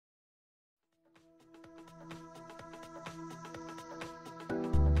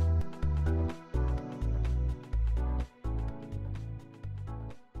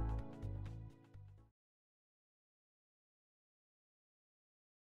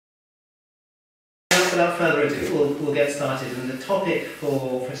without further ado, we'll get started. And the topic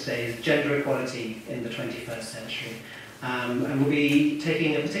for today is gender equality in the 21st century. And we'll be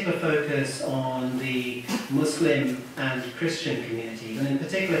taking a particular focus on the Muslim and Christian communities, and in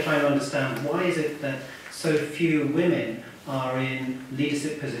particular trying to understand why is it that so few women are in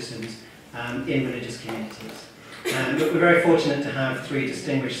leadership positions in religious communities. We're very fortunate to have three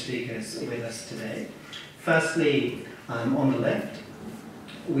distinguished speakers with us today. Firstly, on the left,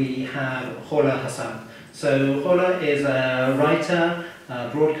 we have Khola Hasan. So Khola is a writer,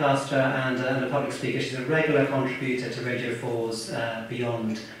 broadcaster and a public speaker. She's a regular contributor to Radio 4's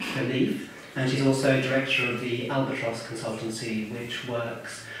Beyond Belief, and she's also director of the Albatross Consultancy, which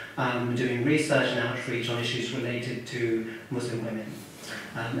works doing research and outreach on issues related to Muslim women.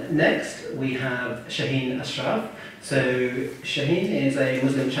 Next, we have Shahin Ashraf. So Shahin is a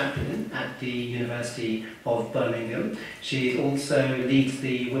Muslim chaplain at the University of Birmingham. She also leads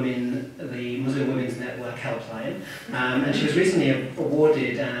the Muslim Women's Network Helpline, and she was recently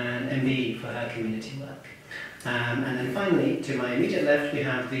awarded an MBE for her community work. And then finally, to my immediate left, we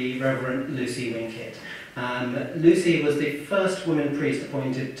have the Reverend Winkett. Lucy was the first woman priest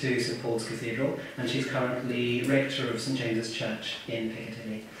appointed to St Paul's Cathedral, and she's currently rector of St James's Church in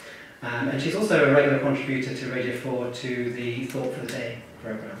Piccadilly. And she's also a regular contributor to Radio 4 to the Thought for the Day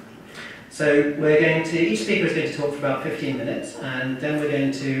programme. So each speaker is going to talk for about 15 minutes, and then we're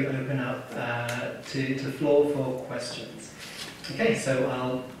going to open up to the floor for questions. Okay, so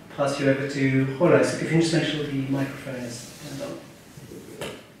I'll pass you over to Khola. So if you can just make sure the microphone is turned on.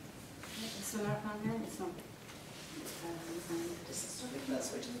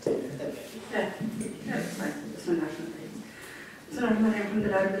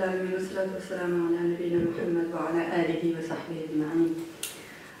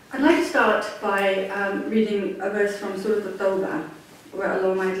 I'd like to start by reading a verse from Surah Al-Tawbah, where Allah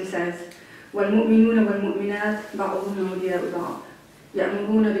Almighty says, وَالْمُؤْمِنُونَ وَالْمُؤْمِنَاتِ بَعْضُهُمْ أَوْلِيَاءُ بَعْضٍ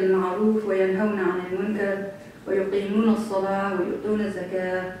يَأْمُرُونَ بِالْمَعْرُوفِ وَيَنْهَوْنَ عَنِ الْمُنكَرِ وَيُقِيمُونَ الصَّلَاةَ وَيُؤْتُونَ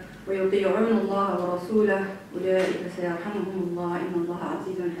الزَّكَاةَ وَيُطِيعُونَ اللَّهَ وَرَسُولَهُ أُولَٰئِكَ سَيَرْحَمُهُمُ اللَّهُ إِنَّ اللَّهَ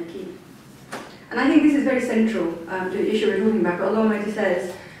عَزِيزٌ حَكِيمٌ. And I think this is very central to the issue we're talking about. Allah Almighty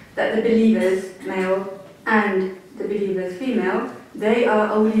says that the believers, male, and the believers, female, they are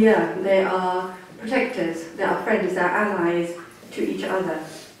awliya, they are protectors, they are friends, they are allies to each other.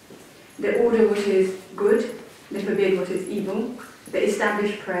 They order what is good, they forbid what is evil, they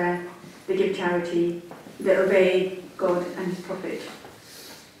establish prayer, they give charity, they obey God and His Prophet.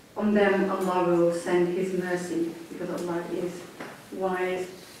 On them Allah will send His mercy, because Allah is wise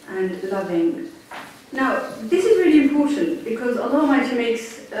and loving. Now, this is really important because Allah Almighty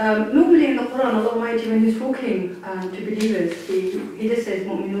makes, normally in the Quran, Allah Almighty, when He's talking to believers, He just says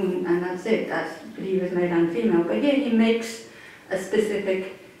mu'minun, and that's it, that's believers, male and female. But here He makes a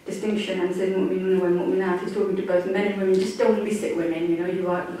specific distinction and says mu'minun wal mu'minat. He's talking to both men and women. Just don't miss it, women, you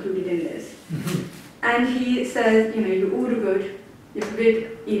are included in this. And He says, you order good, you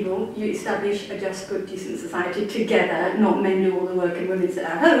forbid evil, you establish a just, good, decent society together, not men do all the work and women sit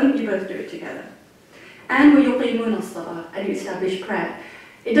at home, you both do it together. And وَيُقِيمُونَ الصَّلَاةَ, and you establish prayer.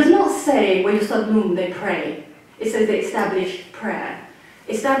 It does not say وَيُصَلُّونَ, they pray. It says they establish prayer.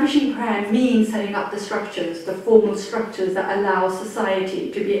 Establishing prayer means setting up the structures, the formal structures that allow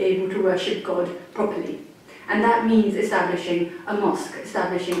society to be able to worship God properly. And that means establishing a mosque,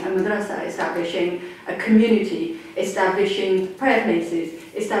 establishing a madrasa, establishing a community, establishing prayer places,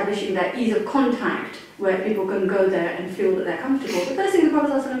 establishing that ease of contact where people can go there and feel that they're comfortable. The first thing the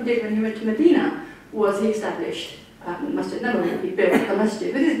Prophet ﷺ did when he went to Medina was he established Masjid Nabawi. He built a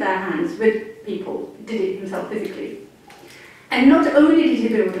masjid with his bare hands, with people, did it himself physically. And not only did he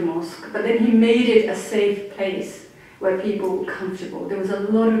build a mosque, but then he made it a safe place where people were comfortable. There was a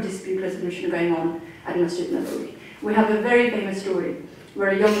lot of dispute resolution going on at Masjid Nabawi. We have a very famous story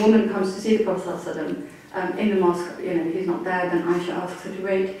where a young woman comes to see the Prophet ﷺ in the mosque. He's not there, then Aisha asks her to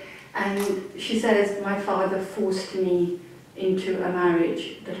wait. And she says, my father forced me into a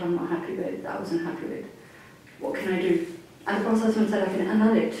marriage that I'm not happy with, that I wasn't happy with. What can I do? And the Prophet ﷺ said, I can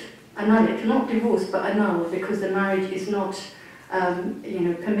annul it, not divorce, but annul, because the marriage is not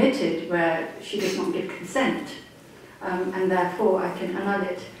permitted where she does not give consent, and therefore I can annul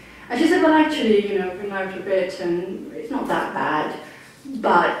it. And she said, well actually, I've been married a bit and it's not that bad,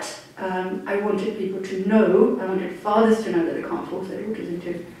 but I wanted people to know, I wanted fathers to know that they can't force their daughters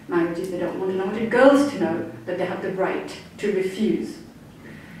into marriages they don't want, and I wanted girls to know that they have the right to refuse.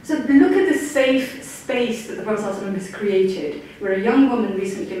 So look at the safe space that the Prophet ﷺ has created, where a young woman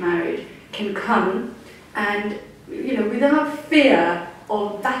recently married can come and, without fear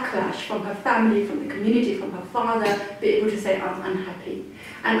of backlash from her family, from the community, from her father, be able to say, I'm unhappy.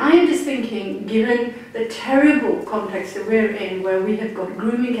 And I am just thinking, given the terrible context that we're in, where we have got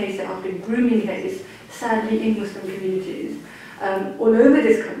grooming case after grooming case, sadly in Muslim communities, all over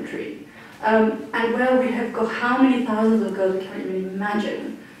this country, and where we have got how many thousands of girls we can't even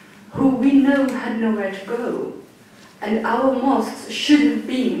imagine, who we know had nowhere to go. And our mosques should have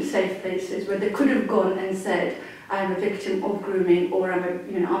been safe places where they could have gone and said, I'm a victim of grooming, or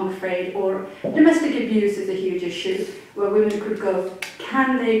I'm afraid, or domestic abuse is a huge issue, where women could go.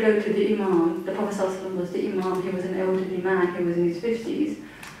 Can they go to the imam? The Prophet ﷺ was the imam, he was an elderly man, he was in his 50s.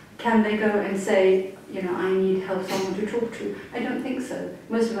 Can they go and say, I need help, someone to talk to? I don't think so.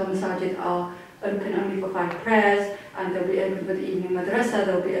 Most of our masajid are open only for 5 prayers, and they'll be open for the evening madrasa,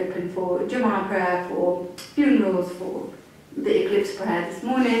 they'll be open for Jumu'ah prayer, for funerals, for the eclipse prayer this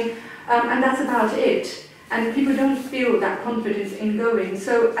morning, and that's about it. And people don't feel that confidence in going.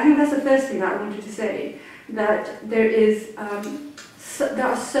 So I think that's the first thing that I wanted to say, that there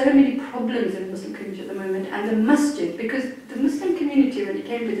are so many problems in the Muslim community at the moment, and the masjid, because the Muslim community, when it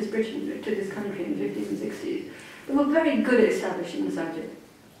came to this country in the 50s and 60s, they were very good at establishing masajid,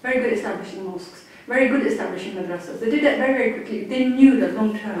 very good at establishing mosques, very good at establishing madrasas. They did that very, very quickly. They knew that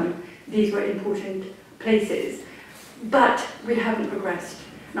long term these were important places, but we haven't progressed.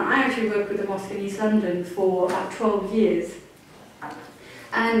 Now, I actually worked with a mosque in East London for about 12 years,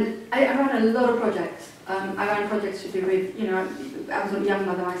 and I ran a lot of projects. I ran projects to do with, I was a young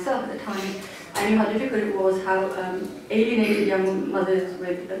mother myself at the time. I knew how difficult it was, how alienated young mothers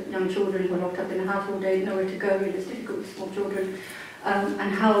with young children were locked up in the house all day, nowhere to go, it's difficult with small children,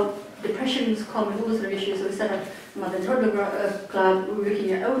 and how depression was common, all those sort of issues. So we set up a mother and toddler club. We were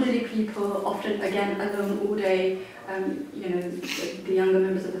looking at elderly people, often, again, alone all day, the younger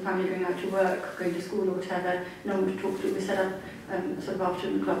members of the family going out to work, going to school or whatever, no one to talk to. We set up a sort of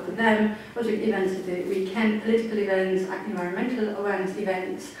afternoon club for them. We doing events at the weekend, political events, environmental awareness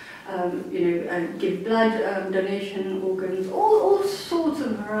events, give blood, donation, organs, all sorts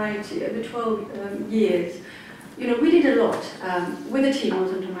of variety over 12 years. We did a lot with a team. I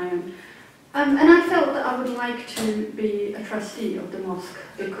wasn't on my own. And I felt that I would like to be a trustee of the mosque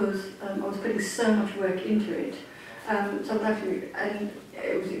because I was putting so much work into it. So I'd like to, and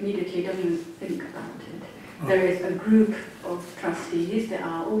it was immediately, don't even think about it. There is a group of trustees. They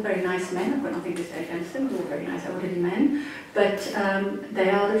are all very nice men. I've got nothing to say against them. They're all very nice elderly men. But they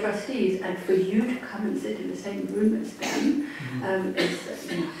are the trustees, and for you to come and sit in the same room as them is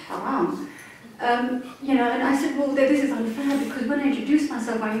haram. And I said, well, this is unfair because when I introduce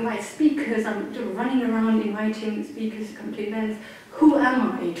myself, I invite speakers. I'm running around inviting speakers to come to events. Who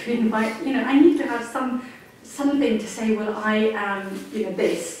am I to invite? I need to have something to say. Well, I am,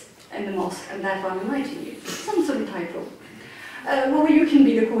 this in the mosque, and therefore I'm inviting you. Some sort of title. Well, you can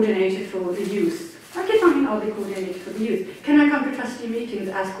be the coordinator for the youth. Okay, fine, I'll be coordinator for the youth. Can I come to trustee meetings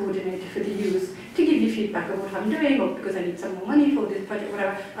as coordinator for the youth to give you feedback of what I'm doing, or because I need some more money for this project,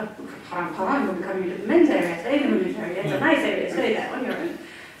 whatever? Haram, you'll be coming into the men's area, stay in the women's area, it's a nice area, stay there on your own.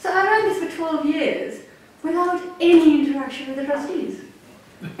 So I ran this for 12 years without any interaction with the trustees.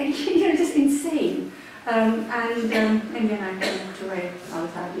 And just insane. And then I walked away, I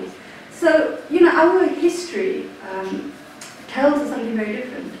was happy. So, our history tells us something very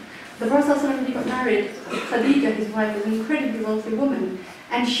different. The Prophet ﷺ, when he got married, Khadija, his wife, was an incredibly wealthy woman,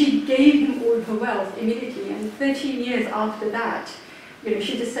 and she gave him all her wealth immediately. And 13 years after that,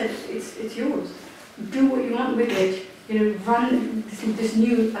 she just said, "It's yours. Do what you want with it. Run this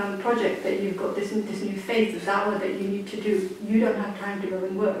new project that you've got, this new faith, this da'wah that you need to do. You don't have time to go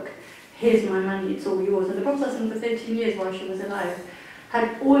and work. Here's my money. It's all yours." And the Prophet ﷺ, for 13 years while she was alive,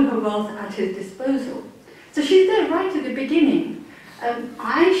 had all her wealth at his disposal. So she's there right at the beginning.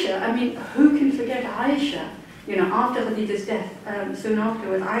 Aisha, who can forget Aisha? After Khadija's death, soon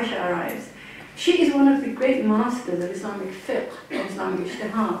afterwards, Aisha arrives. She is one of the great masters of Islamic fiqh, of Islamic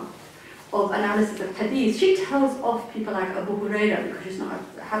ijtihad, of analysis of hadith. She tells off people like Abu Huraira because she's not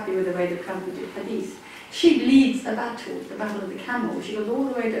happy with the way they translated hadith. She leads a battle, the Battle of the Camel. She goes all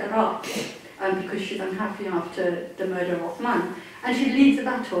the way to Iraq because she's unhappy after the murder of Uthman. And she leads a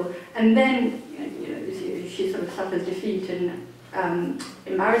battle, and then she sort of suffers defeat and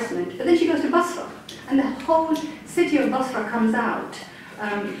embarrassment. But then she goes to Basra, and the whole city of Basra comes out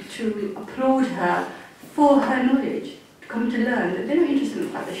to applaud her for her knowledge, to come to learn. They're not interested in the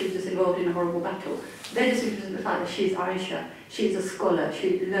fact that she was just involved in a horrible battle. They're just interested in the fact that she's Aisha, she's a scholar,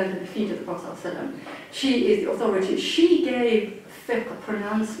 she learned at the feet of the Prophet ﷺ. She is the authority. She gave fiqh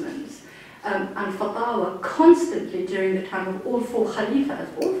pronouncements and fatwa constantly during the time of all four Khalifas.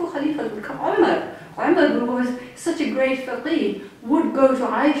 All four Khalifas would come. Umar, who was such a great faqih, would go to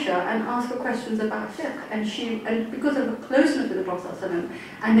Aisha and ask her questions about fiqh, and because of her closeness with the Prophet ﷺ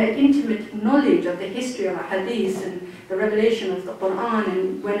and her intimate knowledge of the history of hadith and the revelation of the Quran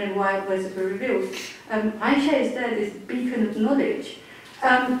and when and why verses were revealed, Aisha is there, this beacon of knowledge.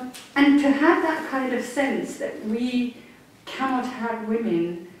 And to have that kind of sense that we cannot have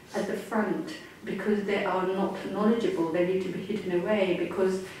women at the front because they are not knowledgeable, they need to be hidden away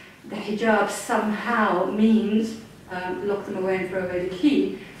because the hijab somehow means lock them away and throw away the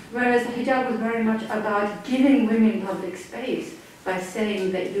key, whereas the hijab was very much about giving women public space by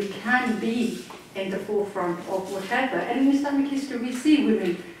saying that you can be in the forefront of whatever. And in Islamic history we see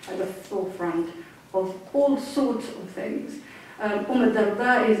women at the forefront of all sorts of things.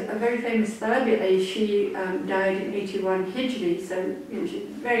 Darda is a very famous tabi'i. She died in 81 Hijri, so she,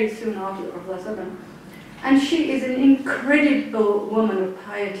 very soon after the Prophet. And she is an incredible woman of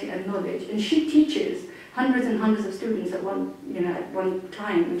piety and knowledge, and she teaches hundreds and hundreds of students at one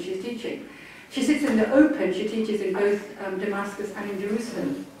time when she's teaching. She sits in the open. She teaches in both Damascus and in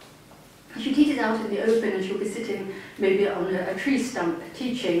Jerusalem. She teaches out in the open, and she'll be sitting maybe on a tree stump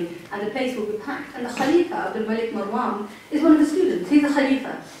teaching, and the place will be packed. And the Khalifa, Abdul Malik Marwan, is one of the students. He's a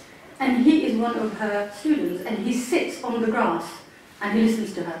Khalifa, and he is one of her students, and he sits on the grass, and he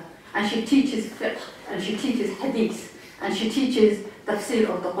listens to her. And she teaches fiqh, and she teaches hadith, and she teaches tafsir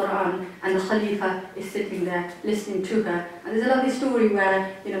of the Quran, and the Khalifa is sitting there listening to her. And there's a lovely story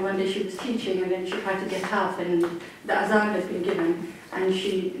where, one day she was teaching, and then she tried to get up, and the azan had been given, and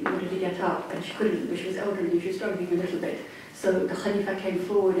she wanted to get up, and she couldn't because she was elderly, she was struggling a little bit. So the Khalifa came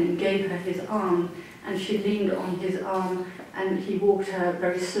forward and gave her his arm, and she leaned on his arm, and he walked her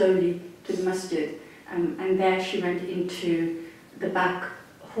very slowly to the masjid. And there she went into the back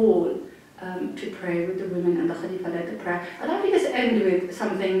hall to pray with the women, and the Khalifa led the prayer. I'd like to just end with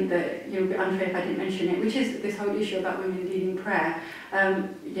something that would be unfair if I didn't mention it, which is this whole issue about women leading prayer.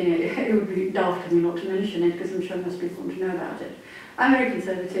 It would be daft of me not to mention it because I'm sure most people want to know about it. I'm very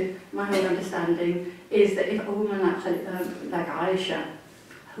conservative. My whole understanding is that if a woman like Aisha,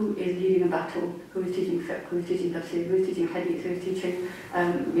 who is leading a battle, who is teaching fiqh, who is teaching tafsir, who is teaching hadith, who is teaching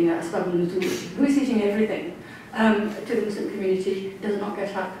asbab al-nuzul, who is teaching everything to the Muslim community, does not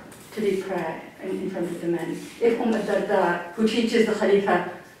get up to lead prayer in front of the men. If Darda, who teaches the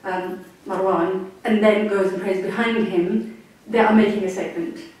Khalifa Marwan, and then goes and prays behind him, they are making a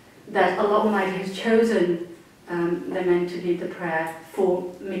statement that Allah Almighty has chosen the men to lead the prayer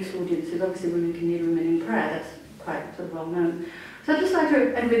for mixed audiences. Obviously women can lead women in prayer, that's quite sort of well known. So I'd just like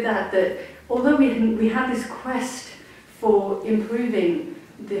to end with that although we have this quest for improving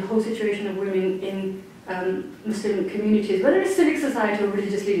the whole situation of women in Muslim communities, whether it's civic society or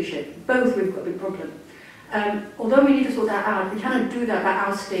religious leadership, both we've got a big problem. Although we need to sort that out, we cannot do that by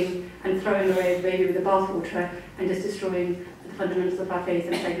ousting and throwing away the baby with the bathwater and just destroying the fundamentals of our faith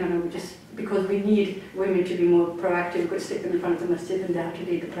and saying, no, just because we need women to be more proactive, we've got to stick them in front of the masjid and they have to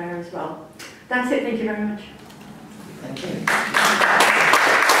lead the prayer as well. That's it, thank you very much. Thank you.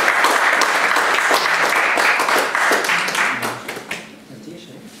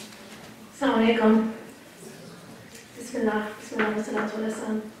 Assalamu alaikum. Bismillah, Bismillah, wassalatu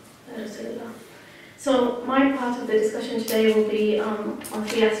wassalamu ala Rasulillah. So my part of the discussion today will be on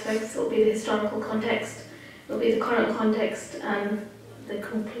three aspects. It will be the historical context, it will be the current context, and the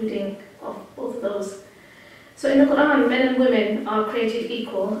concluding of both of those. So in the Quran, men and women are created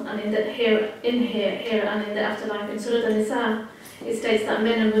equal, and here and in the afterlife. In Surah An-Nisa, it states that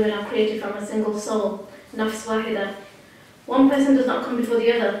men and women are created from a single soul, nafs wahida. One person does not come before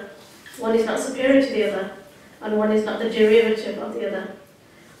the other. One is not superior to the other, and one is not the derivative of the other.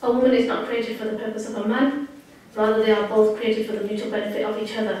 A woman is not created for the purpose of a man, rather they are both created for the mutual benefit of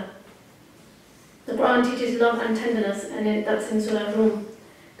each other. The Quran teaches love and tenderness, and that's in Surah Rum,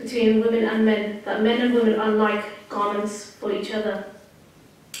 between women and men, that men and women are like garments for each other.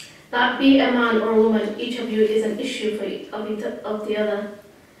 That be a man or a woman, each of you is an issue of the other,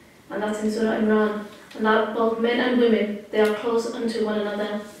 and that's in Surah Imran. And that both men and women, they are close unto one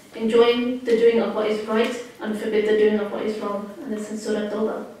another, enjoying the doing of what is right and forbid the doing of what is wrong, and this in Surah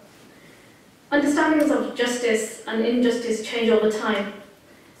Tawbah. Understandings of justice and injustice change over time.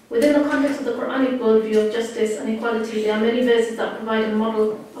 Within the context of the Quranic worldview of justice and equality, there are many verses that provide a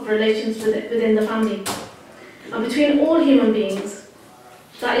model of relations within the family. And between all human beings,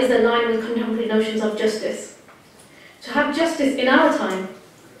 that is the line with contemporary notions of justice. To have justice in our time,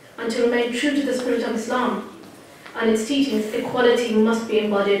 and to remain true to the spirit of Islam and its teachings, equality must be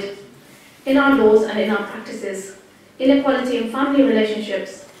embodied in our laws and in our practices. Inequality in family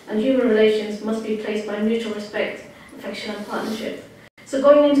relationships and human relations must be placed by mutual respect, affection and partnership. So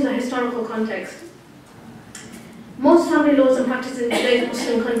going into the historical context, most family laws and practices in today's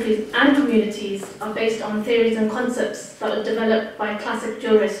Muslim countries and communities are based on theories and concepts that were developed by classic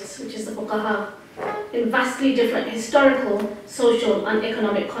jurists, which is the fuqaha, in vastly different historical, social and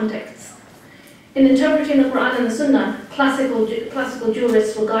economic contexts. In interpreting the Quran and the Sunnah, classical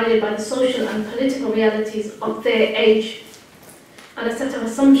jurists were guided by the social and political realities of their age and a set of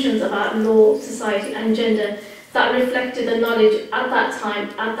assumptions about law, society and gender that reflected the knowledge at that time,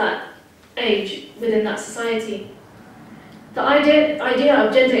 at that age, within that society. The idea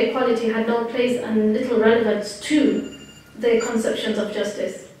of gender equality had no place and little relevance to their conceptions of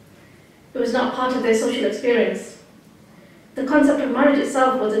justice. It was not part of their social experience. The concept of marriage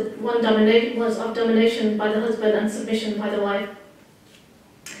itself was of domination by the husband and submission by the wife.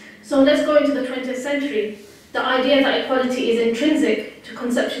 So let's go into the 20th century. The idea that equality is intrinsic to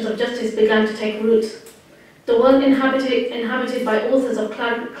conceptions of justice began to take root. The world inhabited by authors of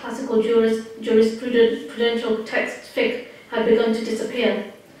classical jurisprudential texts, fiqh, had begun to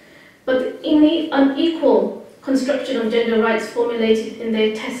disappear. But the unequal construction of gender rights formulated in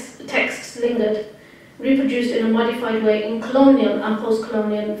their texts lingered, reproduced in a modified way in colonial and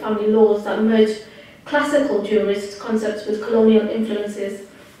post-colonial family laws that merged classical jurist concepts with colonial influences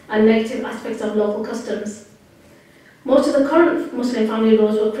and negative aspects of local customs. Most of the current Muslim family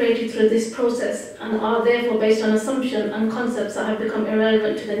laws were created through this process and are therefore based on assumptions and concepts that have become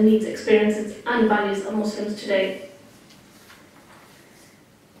irrelevant to the needs, experiences and values of Muslims today.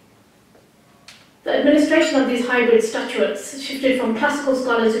 The administration of these hybrid statutes shifted from classical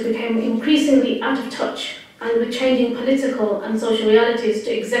scholars who became increasingly out of touch and with changing political and social realities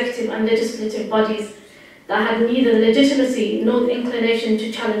to executive and legislative bodies that had neither legitimacy nor the inclination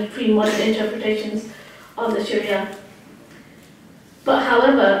to challenge pre-modern interpretations of the Sharia. But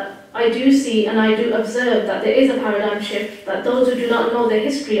however, I do see and I do observe that there is a paradigm shift, that those who do not know their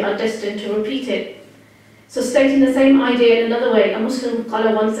history are destined to repeat it. So stating the same idea in another way, a Muslim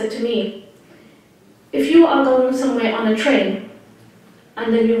Khola once said to me, if you are going somewhere on a train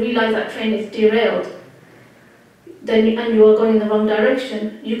and then you realize that train is derailed and you are going in the wrong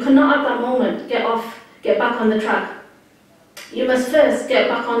direction, you cannot at that moment get back on the track. You must first get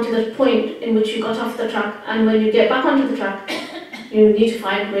back onto the point in which you got off the track, and when you get back onto the track, you need to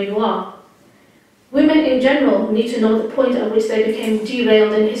find where you are. Women in general need to know the point at which they became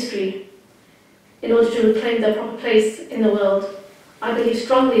derailed in history in order to reclaim their proper place in the world. I believe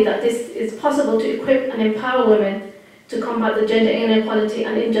strongly that this is possible to equip and empower women to combat the gender inequality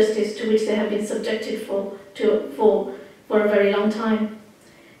and injustice to which they have been subjected for a very long time.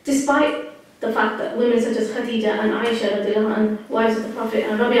 Despite the fact that women such as Khadija and Aisha, and wives of the Prophet,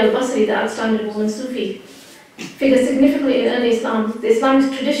 and Rabi al-Basri, the outstanding woman Sufi, figure significantly in early Islam, the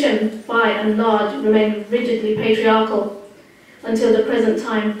Islamic tradition, by and large, remained rigidly patriarchal until the present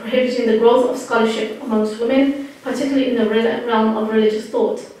time, prohibiting the growth of scholarship amongst women, particularly in the realm of religious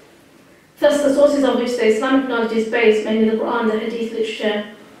thought. Thus, the sources on which the Islamic knowledge is based, mainly the Quran, the Hadith literature,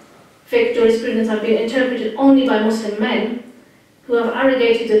 fiqh, jurisprudence, have been interpreted only by Muslim men who have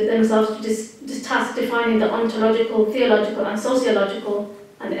arrogated themselves to this task, defining the ontological, theological, and sociological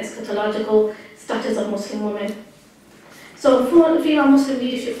and eschatological status of Muslim women. So, for female Muslim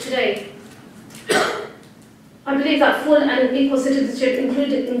leadership today, I believe that full and equal citizenship,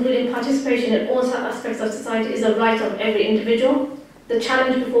 including participation in all aspects of society, is a right of every individual. The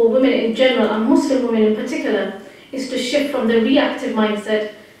challenge before women in general, and Muslim women in particular, is to shift from the reactive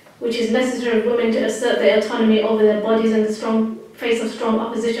mindset, which is necessary for women to assert their autonomy over their bodies in the face of strong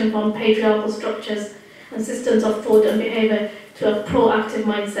opposition from patriarchal structures and systems of thought and behaviour, to a proactive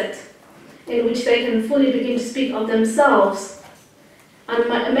mindset, in which they can fully begin to speak of themselves.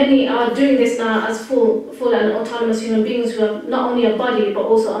 And many are doing this now as full and autonomous human beings who have not only a body but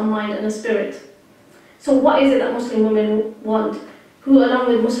also a mind and a spirit. So what is it that Muslim women want? Who, along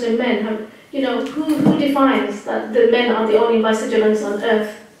with Muslim men, have, who defines that the men are the only vicegerents on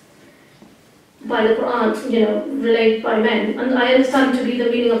earth by the Quran, relayed by men? And I understand to be the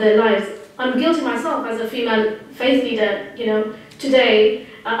meaning of their lives. I'm guilty myself as a female faith leader. Today,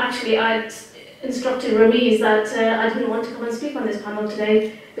 actually, I instructed Ramiz that I didn't want to come and speak on this panel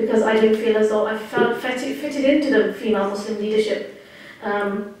today because I didn't feel as though I felt fitted into the female Muslim leadership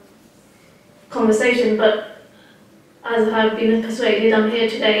conversation, but as I've been persuaded, I'm here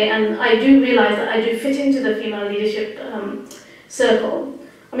today, and I do realise that I do fit into the female leadership circle.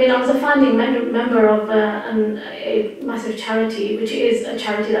 I mean, I was a founding member of a massive charity, which is a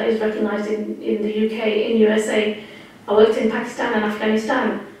charity that is recognised in the UK, in USA. I worked in Pakistan and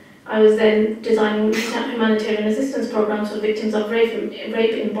Afghanistan, I was then designing humanitarian assistance programs for victims of rape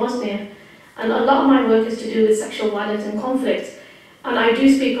in Bosnia. And a lot of my work is to do with sexual violence and conflict. And I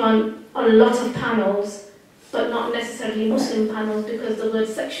do speak on a lot of panels, but not necessarily Muslim panels, because the word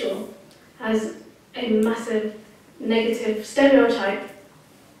sexual has a massive negative stereotype.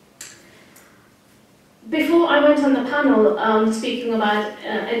 Before I went on the panel speaking about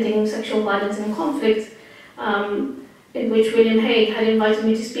ending sexual violence and conflict, in which William Hague had invited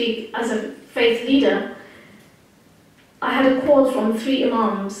me to speak as a faith leader, I had a quote from 3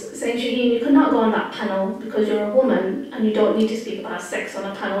 imams saying, Shahin, you could not go on that panel because you're a woman and you don't need to speak about sex on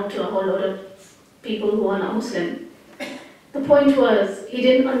a panel to a whole load of people who are not Muslim. The point was, he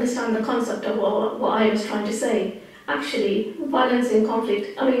didn't understand the concept of what I was trying to say. Actually, violence in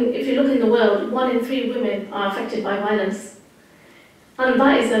conflict, I mean, if you look in the world, 1 in 3 women are affected by violence. And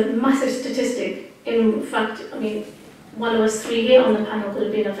that is a massive statistic. In fact, I mean, one of us 3 here on the panel could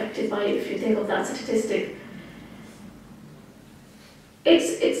have been affected by it, if you think of that statistic.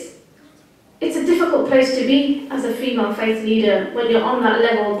 It's a difficult place to be as a female faith leader when you're on that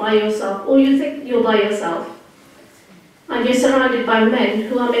level by yourself, or you think you're by yourself, and you're surrounded by men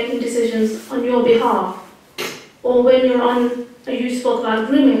who are making decisions on your behalf. Or when you're on, you spoke about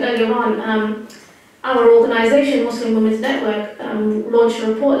grooming earlier on, our organisation, Muslim Women's Network, launched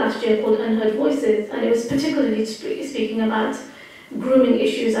a report last year called Unheard Voices, and it was particularly speaking about grooming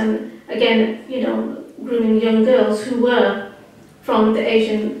issues and, again, you know, grooming young girls who were from the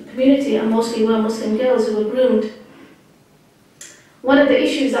Asian community, and mostly were Muslim girls who were groomed. One of the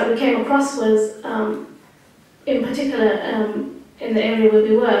issues that we came across was, in particular, in the area where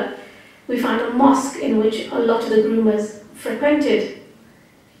we were, we found a mosque in which a lot of the groomers frequented.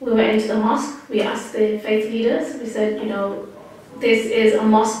 We went into the mosque, we asked the faith leaders, we said, you know, this is a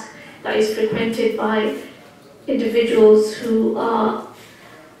mosque that is frequented by individuals who are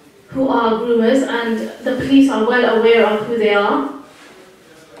groomers, and the police are well aware of who they are.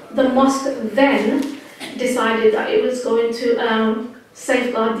 The mosque then decided that it was going to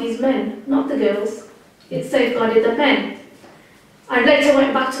safeguard these men, not the girls. It safeguarded the men. I later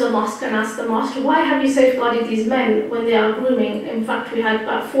went back to the mosque and asked the mosque, why have you safeguarded these men when they are grooming? In fact, we had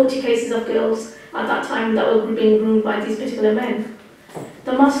about 40 cases of girls at that time that were being groomed by these particular men.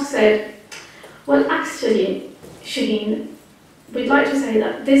 The mosque said, well, actually, Shahin, we'd like to say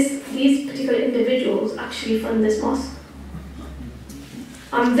that these particular individuals actually fund this mosque.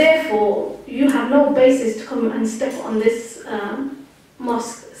 And therefore, you have no basis to come and step on this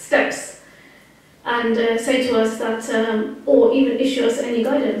mosque steps and say to us that, or even issue us any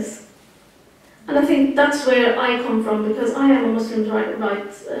guidance. And I think that's where I come from, because I am a Muslim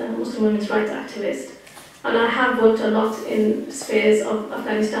women's rights activist, and I have worked a lot in spheres of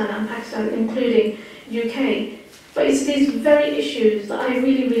Afghanistan and Pakistan, including UK. But it's these very issues that I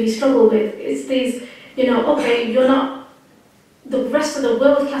really, really struggle with. It's these, you know, okay, you're not, the rest of the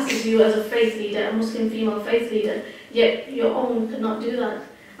world classes you as a faith leader, a Muslim female faith leader, yet your own could not do that.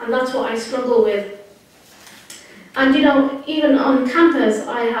 And that's what I struggle with. And you know, even on campus,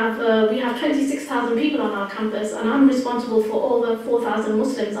 we have 26,000 people on our campus, and I'm responsible for over 4,000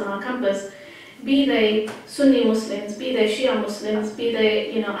 Muslims on our campus, be they Sunni Muslims, be they Shia Muslims, be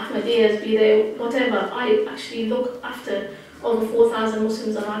they, you know, Ahmadiyyas, be they whatever. I actually look after over 4,000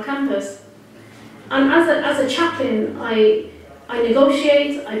 Muslims on our campus. And as a chaplain, I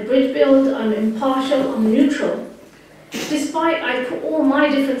negotiate, I bridge build, I'm impartial, I'm neutral. Despite I put all my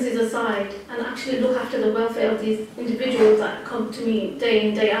differences aside and actually look after the welfare of these individuals that come to me day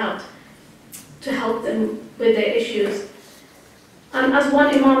in, day out to help them with their issues. And as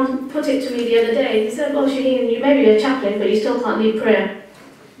one imam put it to me the other day, he said, well, Shahin, you may be a chaplain, but you still can't lead prayer.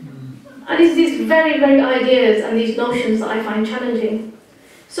 And it's these very, very ideas and these notions that I find challenging.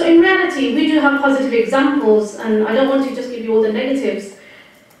 So in reality, we do have positive examples, and I don't want to just give you all the negatives,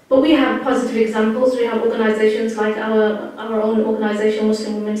 but we have positive examples. We have organizations like our own organization,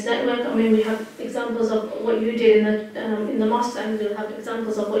 Muslim Women's Network. I mean, we have examples of what you did in the mosque, and we'll have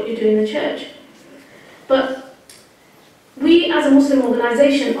examples of what you do in the church. But we as a Muslim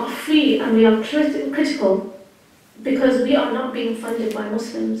organization are free, and we are critical, because we are not being funded by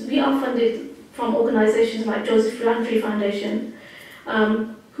Muslims. We are funded from organizations like Joseph Roundtree Foundation,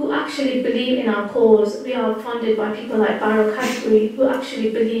 who actually believe in our cause. We are funded by people like Barrow Cadbury, who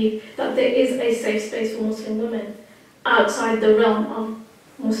actually believe that there is a safe space for Muslim women outside the realm of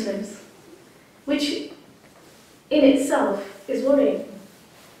Muslims, which in itself is worrying.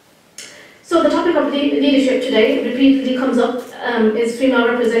 So the topic of leadership today repeatedly comes up, is female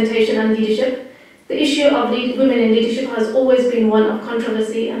representation and leadership. The issue of women in leadership has always been one of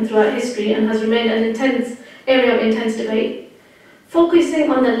controversy and throughout history, and has remained an area of intense debate. Focusing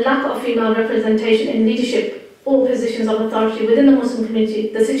on the lack of female representation in leadership or positions of authority within the Muslim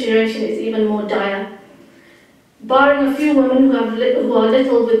community, the situation is even more dire. Barring a few women who are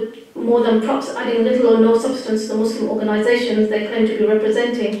little with more than props, adding little or no substance to the Muslim organizations they claim to be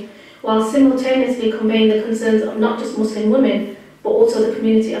representing, while simultaneously conveying the concerns of not just Muslim women, but also the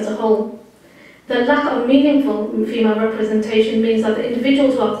community as a whole. The lack of meaningful female representation means that the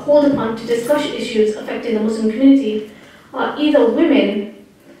individuals who are called upon to discuss issues affecting the Muslim community are either women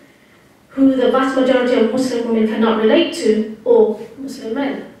who the vast majority of Muslim women cannot relate to, or Muslim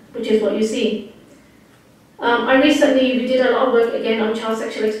men, which is what you see. We did a lot of work again on child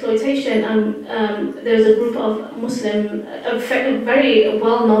sexual exploitation, and there was a group of a very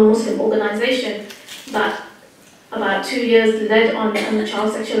well-known Muslim organization that about 2 years led on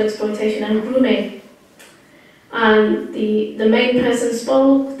child sexual exploitation and grooming. And the main person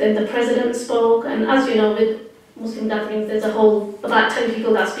spoke, then the president spoke, and as you know, with Muslim gatherings, there's about 10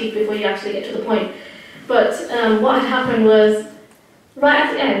 people that speak before you actually get to the point. But what had happened was, right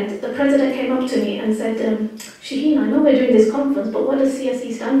at the end, the president came up to me and said, Shahin, I know we're doing this conference, but what does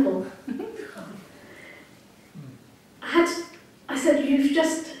CSE stand for? I said, you've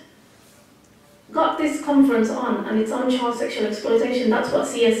just got this conference on, and it's on child sexual exploitation, that's what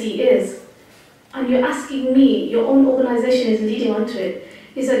CSE is. And you're asking me, your own organization is leading onto it.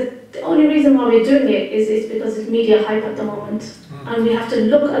 He said, the only reason why we're doing it is because it's media hype at the moment. And we have to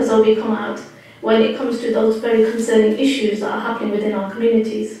look as though we come out when it comes to those very concerning issues that are happening within our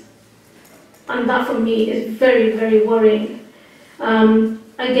communities. And that for me is very, very worrying.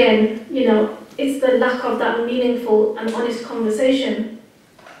 Again, it's the lack of that meaningful and honest conversation.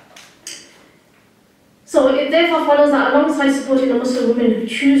 So it therefore follows that alongside supporting the Muslim women who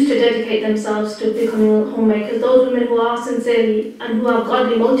choose to dedicate themselves to becoming homemakers, those women who are sincerely and who have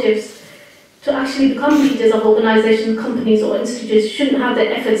godly motives to actually become leaders of organizations, companies or institutes shouldn't have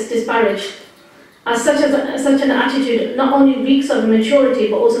their efforts disparaged. As such an attitude not only reeks of immaturity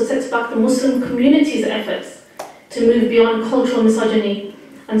but also sets back the Muslim community's efforts to move beyond cultural misogyny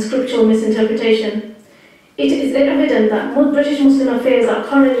and scriptural misinterpretation. It is evident that British Muslim affairs are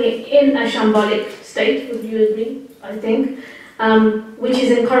currently in a shambolic state, would you agree, I think, which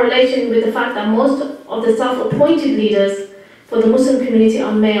is in correlation with the fact that most of the self-appointed leaders for the Muslim community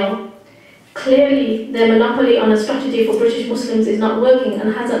are male. Clearly, their monopoly on a strategy for British Muslims is not working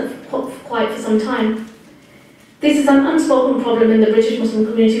and hasn't quite for some time. This is an unspoken problem in the British Muslim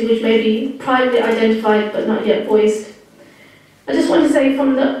community which may be privately identified but not yet voiced. I just want to say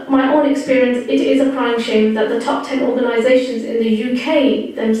from my own experience, it is a crying shame that the top 10 organisations in the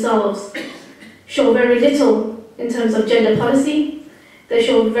UK themselves show very little in terms of gender policy. They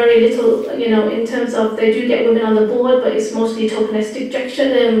show very little, in terms of they do get women on the board, but it's mostly tokenistic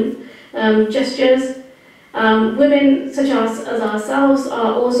gestures. Women such as ourselves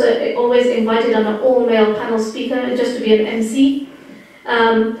are also always invited on an all-male panel speaker just to be an MC.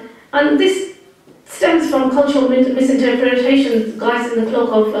 And this stems from cultural misinterpretations guised in the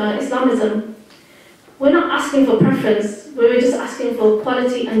cloak of Islamism. We're not asking for preference, we're just asking for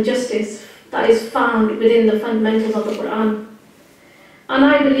quality and justice that is found within the fundamentals of the Quran. And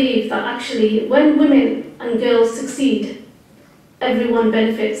I believe that actually when women and girls succeed, everyone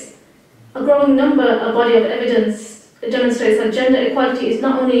benefits. A growing body of evidence demonstrates that gender equality is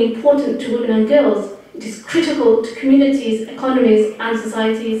not only important to women and girls, it is critical to communities, economies and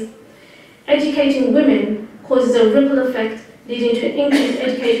societies. Educating women causes a ripple effect leading to increased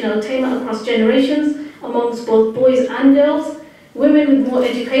educational attainment across generations amongst both boys and girls. Women with more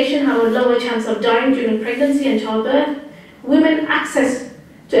education have a lower chance of dying during pregnancy and childbirth. Women access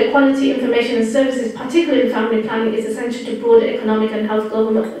to equality information and services, particularly in family planning, is essential to broader economic and health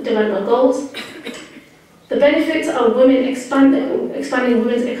development goals. The benefits of women expanding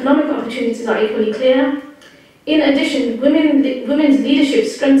women's economic opportunities are equally clear. In addition, women's leadership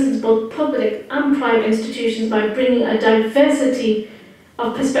strengthens both public and private institutions by bringing a diversity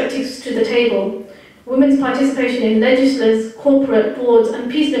of perspectives to the table. Women's participation in legislatures, corporate boards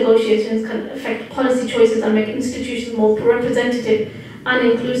and peace negotiations can affect policy choices and make institutions more representative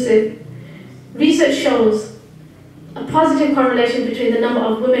and inclusive. Research shows a positive correlation between the number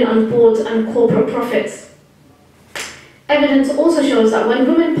of women on boards and corporate profits. Evidence also shows that when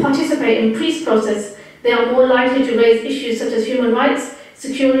women participate in peace process, they are more likely to raise issues such as human rights,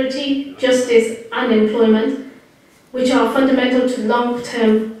 security, justice and employment, which are fundamental to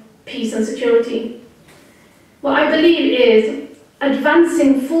long-term peace and security. What I believe is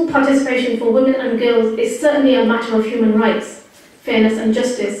advancing full participation for women and girls is certainly a matter of human rights, fairness and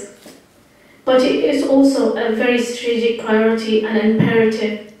justice, but it is also a very strategic priority and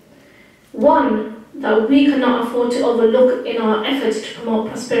imperative. One, that we cannot afford to overlook in our efforts to promote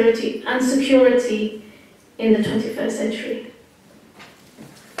prosperity and security in the 21st century.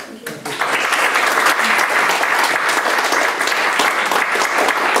 Thank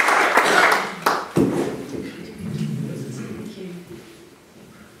you.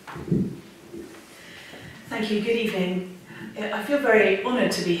 Thank you. Good evening. I feel very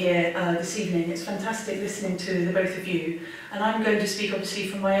honoured to be here this evening. It's fantastic listening to the both of you. And I'm going to speak obviously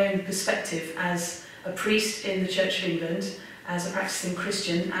from my own perspective as a priest in the Church of England, as a practicing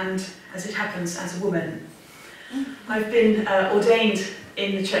Christian, and as it happens, as a woman. I've been ordained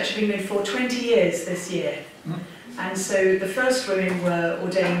in the Church of England for 20 years this year. And so the first women were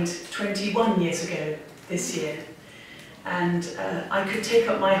ordained 21 years ago this year. And I could take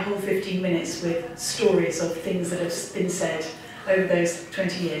up my whole 15 minutes with stories of things that have been said over those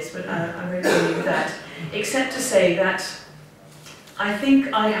 20 years, but I won't go with that. Except to say that I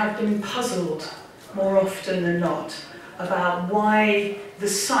think I have been puzzled more often than not about why the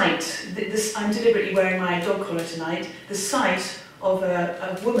sight, I'm deliberately wearing my dog collar tonight, the sight of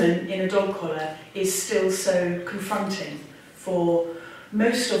a woman in a dog collar is still so confronting for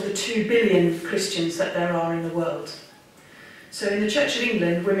most of the 2 billion Christians that there are in the world. So in the Church of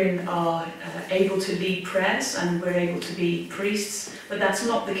England, women are able to lead prayers and we're able to be priests, but that's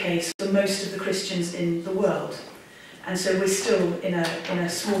not the case for most of the Christians in the world. And so we're still in a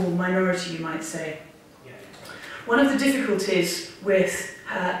small minority, you might say. One of the difficulties with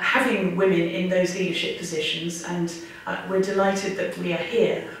having women in those leadership positions, and we're delighted that we are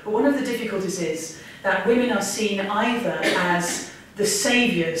here, but one of the difficulties is that women are seen either as the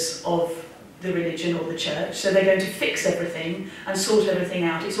saviours of the religion or the church, so they're going to fix everything and sort everything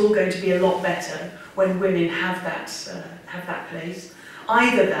out. It's all going to be a lot better when women have that place.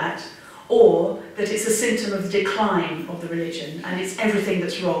 Either that, or that it's a symptom of the decline of the religion, and it's everything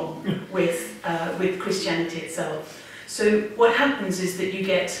that's wrong with Christianity itself. So what happens is that you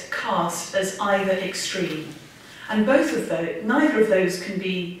get cast as either extreme, and neither of those can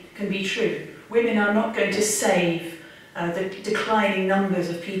be true. Women are not going to save the declining numbers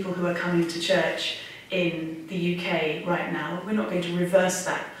of people who are coming to church in the UK right now. We're not going to reverse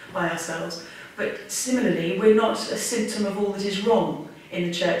that by ourselves. But similarly, we're not a symptom of all that is wrong in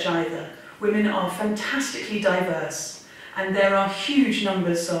the church either. Women are fantastically diverse, and there are huge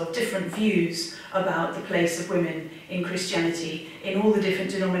numbers of different views about the place of women in Christianity, in all the different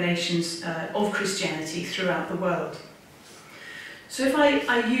denominations of Christianity throughout the world. So if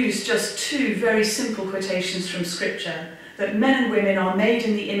I use just 2 very simple quotations from Scripture, that men and women are made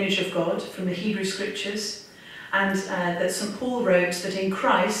in the image of God from the Hebrew Scriptures, and that St. Paul wrote that in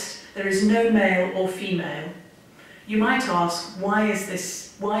Christ there is no male or female, you might ask, why is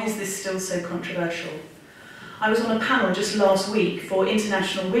this still so controversial? I was on a panel just last week for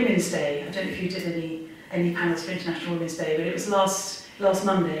International Women's Day. I don't know if you did any panels for International Women's Day, but it was last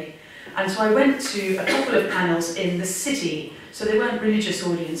Monday. And so I went to a couple of panels in the city. So they weren't religious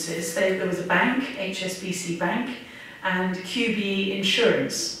audiences. There was a bank, HSBC Bank, and QBE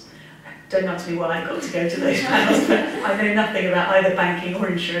Insurance. Don't ask me why I got to go to those panels, but I know nothing about either banking or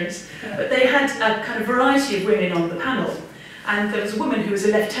insurance. But they had a kind of variety of women on the panel. And there was a woman who was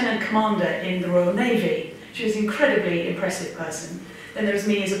a lieutenant commander in the Royal Navy. She was an incredibly impressive person. Then there was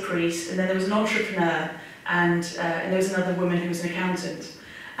me as a priest, and then there was an entrepreneur, and there was another woman who was an accountant.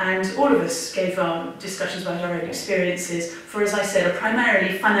 And all of us gave our discussions about our own experiences for, as I said, a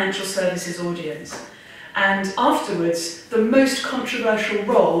primarily financial services audience. And afterwards, the most controversial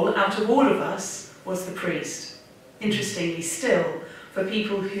role out of all of us was the priest. Interestingly still, for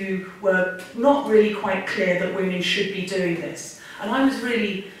people who were not really quite clear that women should be doing this. And I was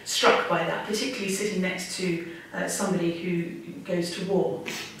really struck by that, particularly sitting next to somebody who goes to war.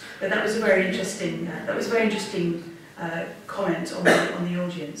 But that was a very interesting, comment on the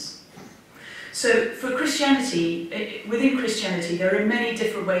audience. So for Christianity, within Christianity, there are many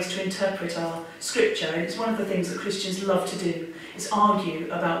different ways to interpret our scripture, and it's one of the things that Christians love to do, is argue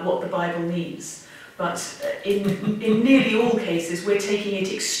about what the Bible means. But in nearly all cases, we're taking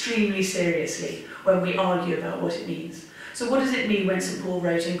it extremely seriously when we argue about what it means. So what does it mean when St. Paul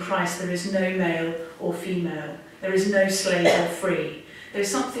wrote, in Christ there is no male or female, there is no slave or free?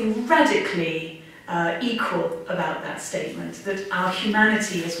 There's something radically equal about that statement, that our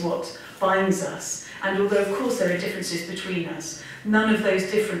humanity is what binds us. And although of course there are differences between us, none of those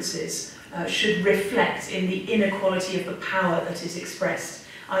differences should reflect in the inequality of the power that is expressed,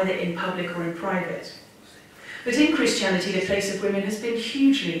 either in public or in private. But in Christianity, the place of women has been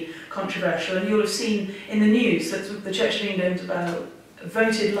hugely controversial, and you'll have seen in the news that the Church of England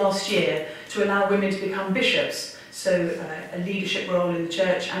voted last year to allow women to become bishops, so a leadership role in the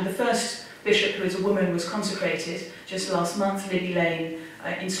church, and the first bishop, who is a woman, was consecrated just last month, Libby Lane,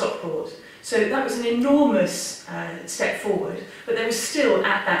 in Stockport. So that was an enormous step forward, but there was still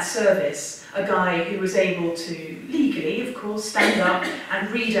at that service a guy who was able to, legally of course, stand up and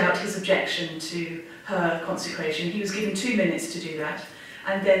read out his objection to her consecration. He was given 2 minutes to do that.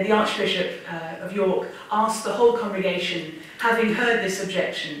 And then the Archbishop of York asked the whole congregation, having heard this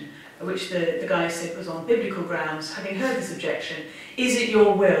objection, which the guy said was on biblical grounds, having heard this objection, is it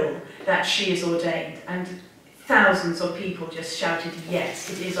your will that she is ordained? And thousands of people just shouted,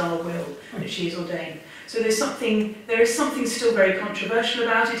 yes, it is our will that she is ordained. So there is something still very controversial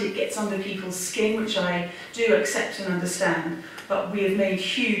about it. It gets under people's skin, which I do accept and understand, but we have made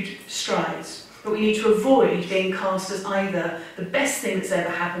huge strides. But we need to avoid being cast as either the best thing that's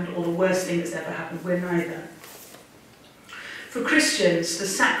ever happened or the worst thing that's ever happened. We're neither. For Christians, the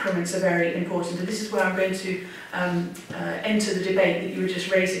sacraments are very important, and this is where I'm going to enter the debate that you were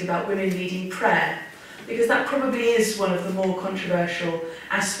just raising about women leading prayer, because that probably is one of the more controversial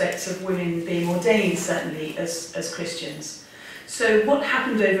aspects of women being ordained, certainly, as Christians. So what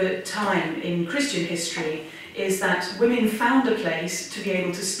happened over time in Christian history is that women found a place to be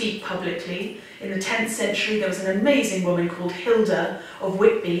able to speak publicly. In the 10th century, there was an amazing woman called Hilda of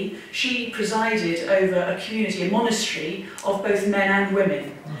Whitby. She presided over a community, a monastery, of both men and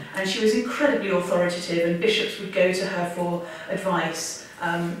women. And she was incredibly authoritative, and bishops would go to her for advice.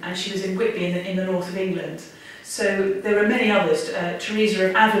 And she was in Whitby in the north of England. So there were many others. Teresa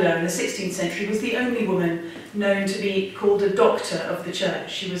of Avila in the 16th century was the only woman known to be called a doctor of the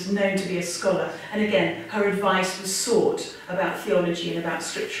church. She was known to be a scholar. And again, her advice was sought about theology and about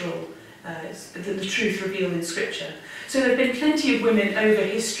scriptural, the truth revealed in scripture. So there have been plenty of women over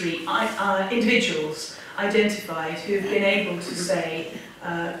history, individuals identified, who have been able to say,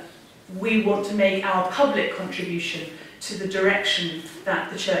 we want to make our public contribution to the direction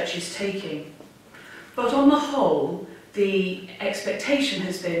that the church is taking. But on the whole, the expectation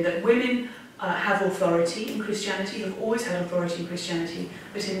has been that women have authority in Christianity, have always had authority in Christianity,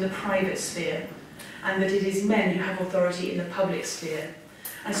 but in the private sphere, and that it is men who have authority in the public sphere.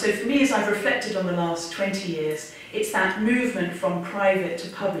 And so for me, as I've reflected on the last 20 years, it's that movement from private to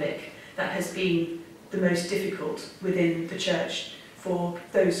public that has been the most difficult within the church for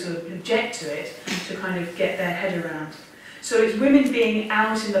those who object to it to kind of get their head around. So it's women being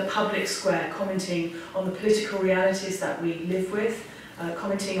out in the public square, commenting on the political realities that we live with,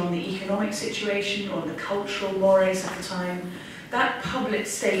 commenting on the economic situation, on the cultural mores of the time. That public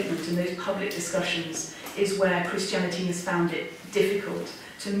statement and those public discussions is where Christianity has found it difficult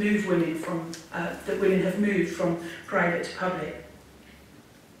to move women from, that women have moved from private to public.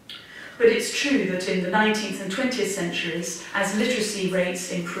 But it's true that in the 19th and 20th centuries, as literacy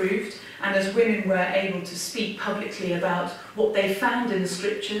rates improved, and as women were able to speak publicly about what they found in the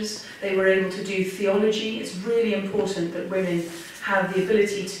scriptures, they were able to do theology. It's really important that women have the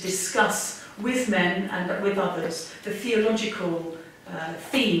ability to discuss with men and with others the theological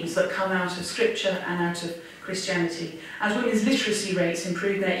themes that come out of scripture and out of Christianity. As women's literacy rates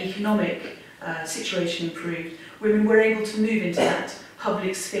improved, their economic situation improved, women were able to move into that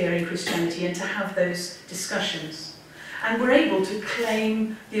public sphere in Christianity and to have those discussions. And were able to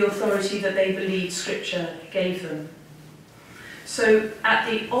claim the authority that they believed Scripture gave them. So at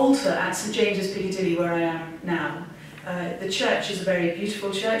the altar at St James's Piccadilly, where I am now, the church is a very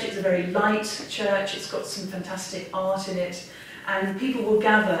beautiful church. It's a very light church. It's got some fantastic art in it. And people will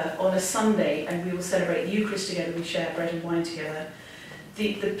gather on a Sunday and we will celebrate the Eucharist together. We share bread and wine together.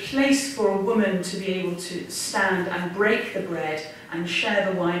 The place for a woman to be able to stand and break the bread and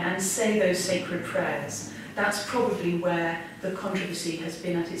share the wine and say those sacred prayers, that's probably where the controversy has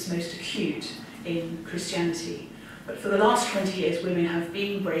been at its most acute in Christianity. But for the last 20 years, women have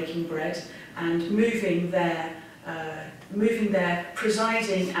been breaking bread and moving there,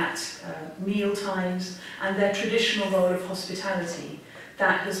 presiding at meal times, and their traditional role of hospitality.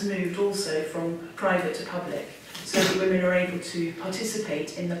 That has moved also from private to public, so that women are able to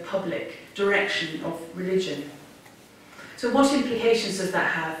participate in the public direction of religion. So what implications does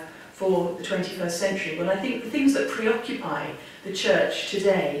that have for the 21st century? Well, I think the things that preoccupy the church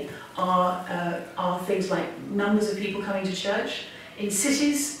today are things like numbers of people coming to church. In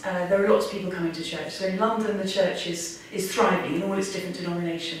cities, there are lots of people coming to church. So in London, the church is thriving in all its different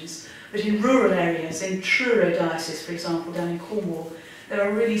denominations. But in rural areas, in Truro Diocese, for example, down in Cornwall, there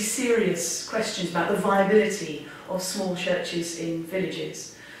are really serious questions about the viability of small churches in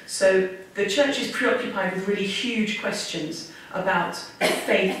villages. So the church is preoccupied with really huge questions about the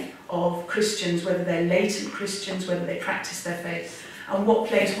faith of Christians, whether they're latent Christians, whether they practice their faith, and what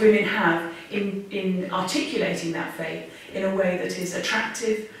place women have in articulating that faith in a way that is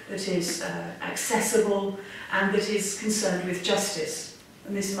attractive, that is accessible, and that is concerned with justice.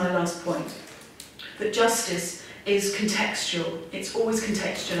 And this is my last point, that justice is contextual, it's always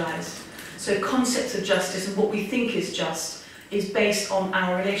contextualized. So concepts of justice and what we think is just is based on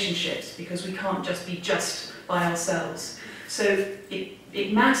our relationships, because we can't just be just by ourselves. So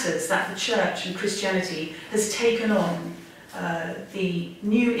it matters that the church and Christianity has taken on the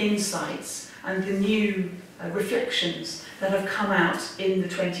new insights and the new reflections that have come out in the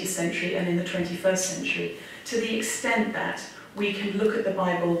 20th century and in the 21st century, to the extent that we can look at the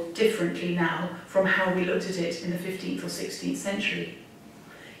Bible differently now from how we looked at it in the 15th or 16th century.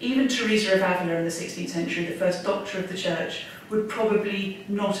 Even Teresa of Avila in the 16th century, the first doctor of the church, would probably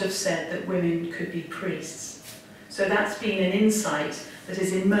not have said that women could be priests. So that's been an insight that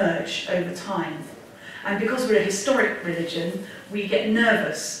has emerged over time. And because we're a historic religion, we get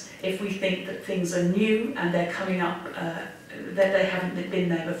nervous if we think that things are new and they're coming up, that they haven't been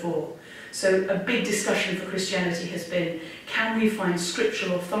there before. So a big discussion for Christianity has been, can we find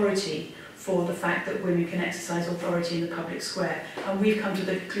scriptural authority for the fact that women can exercise authority in the public square? And we've come to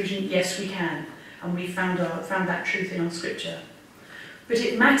the conclusion, yes, we can. And we found that truth in our scripture. But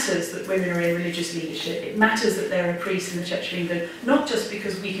it matters that women are in religious leadership. It matters that there are priests in the Church of England, not just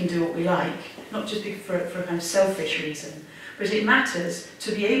because we can do what we like, not just for a kind of selfish reason, but it matters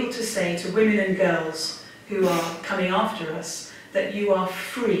to be able to say to women and girls who are coming after us that you are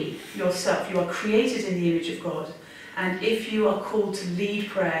free yourself, you are created in the image of God, and if you are called to lead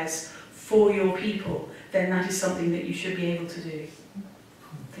prayers for your people, then that is something that you should be able to do.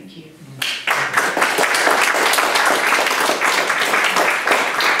 Thank you.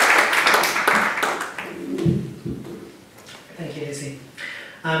 Thank you, Izzy.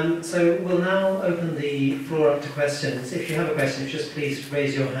 So we'll now open the floor up to questions. If you have a question, just please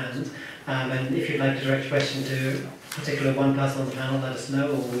raise your hand. And if you'd like to direct a question to a particular one person on the panel, let us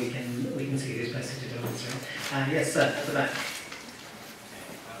know, or we can see who's best suited to answer it. Yes, sir, at the back.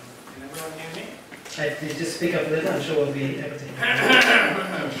 Can everyone hear me? If you just speak up a little, I'm sure we'll be able to hear.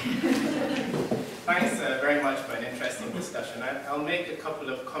 Thanks very much for an interesting discussion. I'll make a couple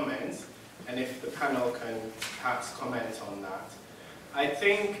of comments, and if the panel can perhaps comment on that. I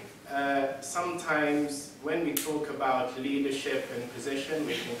think sometimes when we talk about leadership and position,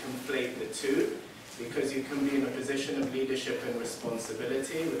 we can conflate the two, because you can be in a position of leadership and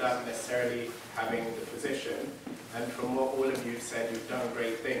responsibility without necessarily having the position. And from what all of you have said, you've done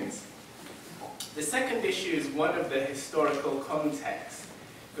great things. The second issue is one of the historical context,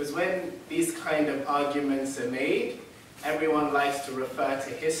 because when these kind of arguments are made, everyone likes to refer to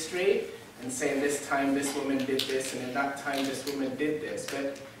history and say, in this time this woman did this, and in that time this woman did this.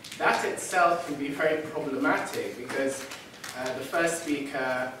 But that itself can be very problematic, because the first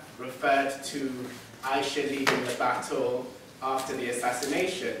speaker referred to Aisha leading the battle after the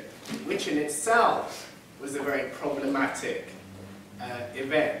assassination, which in itself was a very problematic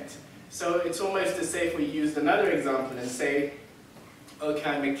event. So it's almost as if we used another example and say, okay,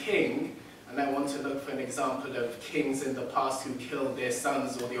 I'm a king, and I want to look for an example of kings in the past who killed their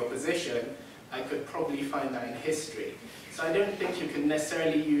sons or the opposition. I could probably find that in history. So I don't think you can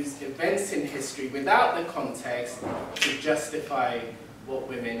necessarily use events in history without the context to justify what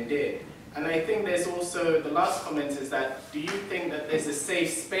women did. And I think there's also, the last comment is that, do you think that there's a safe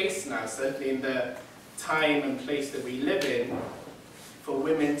space now, certainly in the time and place that we live in, for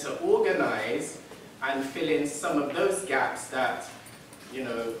women to organize and fill in some of those gaps that, you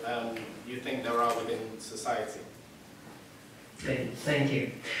know, you think there are within society? Okay, thank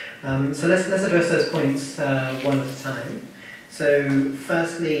you. So let's address those points one at a time. So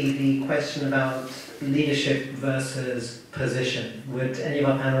firstly, the question about leadership versus position. Would any of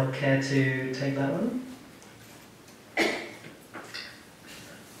our panel care to take that one?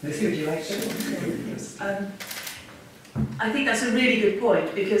 Lucy, would you like to? I think that's a really good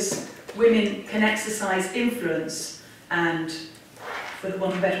point, because women can exercise influence and, for the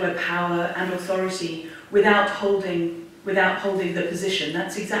want of a better word, power and authority without holding the position.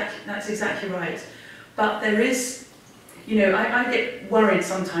 That's exactly right. But there is, you know, I get worried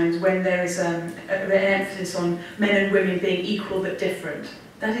sometimes when there is an emphasis on men and women being equal but different.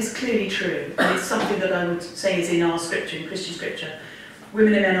 That is clearly true, and it's something that I would say is in our scripture, in Christian scripture.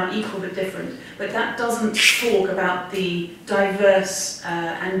 Women and men are equal but different, but that doesn't talk about the diverse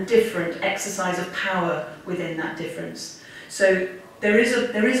and different exercise of power within that difference. So there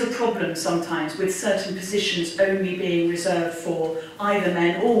is a problem sometimes with certain positions only being reserved for either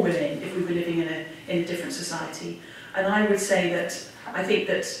men or women if we were living in a different society. And I would say that I think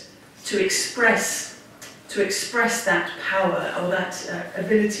that to express to express that power or that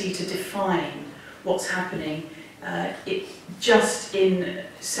ability to define what's happening, it just in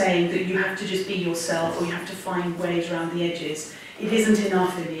saying that you have to just be yourself or you have to find ways around the edges, it isn't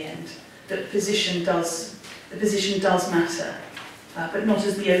enough in the end. That the position does matter, but not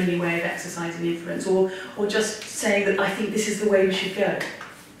as the only way of exercising influence, or just saying that I think this is the way we should go.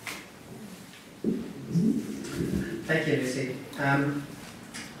 Thank you, Lucy.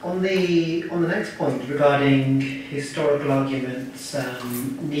 On the next point regarding historical arguments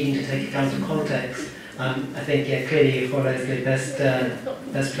needing to take account of context, I think clearly Khola is the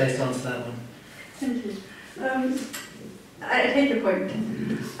best place to answer that one. Thank you. I take your point.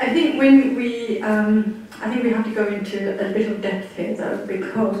 I think when we have to go into a bit of depth here though,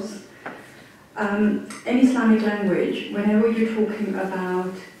 because in Islamic language, whenever you're talking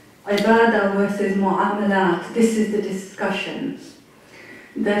about ibadah versus mu'amalat, this is the discussion.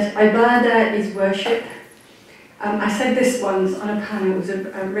 That ibadah is worship. I said this once on a panel, it was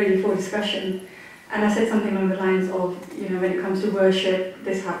a really full discussion, and I said something along the lines of, when it comes to worship,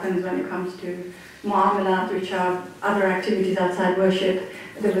 this happens. When it comes to mu'amalat, which are other activities outside worship,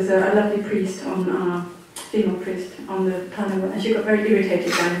 there was a lovely priest, female priest, on the panel, and she got very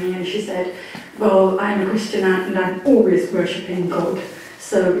irritated by me, and she said, well, I'm a Christian and I'm always worshipping God.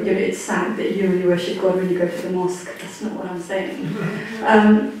 So, it's sad that you only worship God when you go to the mosque. That's not what I'm saying.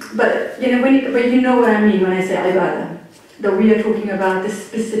 But, but you know what I mean when I say ibadah. That we are talking about the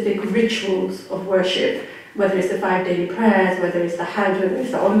specific rituals of worship, whether it's the 5 daily prayers, whether it's the hajj, whether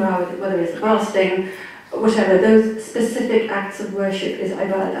it's the umrah, whether it's the fasting, whatever. Those specific acts of worship is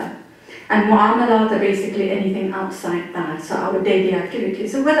ibadah. And mu'amalat are basically anything outside that, so our daily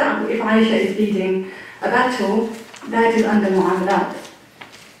activities. So if Aisha is leading a battle, that is under mu'amalat.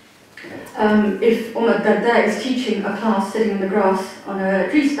 If Darda is teaching a class sitting in the grass on a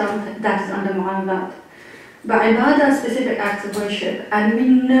tree stump, that is under mu'amalat. But ibadah are specific acts of worship, and we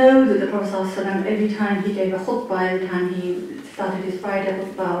know that the Prophet ﷺ, every time he gave a khutbah, every time he started his Friday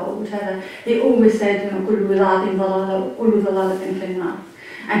khutbah or whatever, he always said, كُلُّ بِضَاعَةٍ ضَلَالَةٍ وَكُلُّ ضَلَالَةٍ فِي النَّارِ.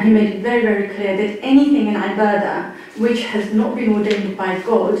 And he made it very, very clear that anything in ibadah which has not been ordained by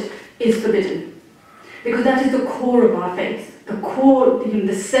God is forbidden. Because that is the core of our faith, the core,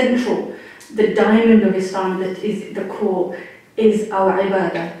 the central, the diamond of Islam that is the core, is our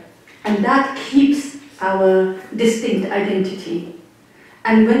ibadah. And that keeps our distinct identity.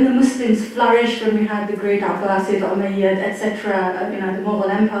 And when the Muslims flourished, when we had the great Abbasid, Umayyad, etc., the Mughal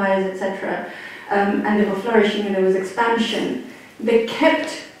empires, etc., and they were flourishing and there was expansion, they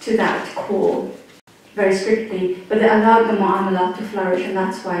kept to that core very strictly, but they allowed the mu'amalat to flourish, and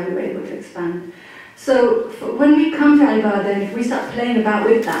that's why we were able to expand. So when we come to ibadah, and if we start playing about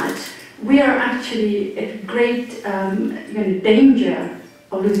with that, we are actually at great danger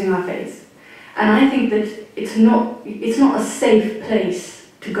of losing our faith. And I think that it's not a safe place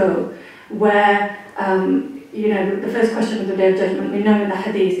to go, where the first question of the Day of Judgment, we know in the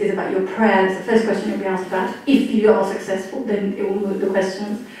Hadith, is about your prayer. It's the first question you'll be asked about. If you are successful, then the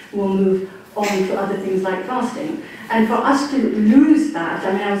questions will move on to other things like fasting. And for us to lose that,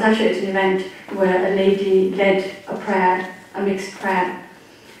 I was actually at an event where a lady led a prayer, a mixed prayer,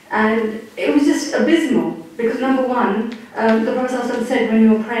 and it was just abysmal. Because number one, the Prophet said when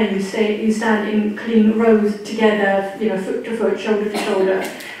you're praying, you stand in clean rows together, foot to foot, shoulder to shoulder,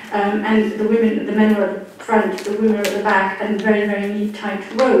 and the men are at the front, the women are at the back, and very, very neat, tight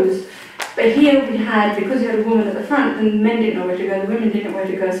rows. But here we had, because you had a woman at the front, and the men didn't know where to go, the women didn't know where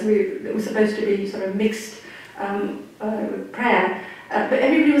to go, so it was supposed to be sort of mixed prayer. But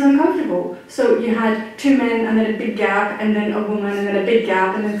everybody was uncomfortable. So you had 2 men and then a big gap, and then a woman and then a big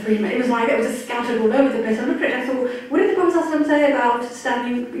gap, and then 3 men. It was like it was just scattered all over the place. I looked at it and I thought, what did the Prophet say about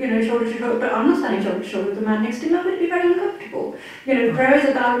standing, shoulder to shoulder? But I'm not standing shoulder to shoulder with the man next to me. I would be very uncomfortable. Prayer is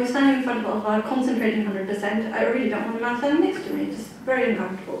about you standing in front of Allah, concentrating 100%. I really don't want a man standing next to me. It's just very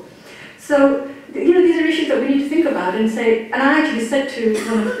uncomfortable. So, these are issues that we need to think about and say, and I actually said to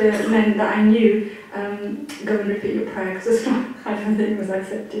one of the men that I knew, go and repeat your prayer, because I don't think it was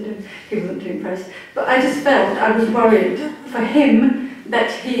accepted and he wasn't too impressed. But I just felt, I was worried for him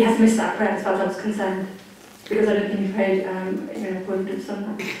that he has missed that prayer as far as I was concerned, because I don't think he prayed according to the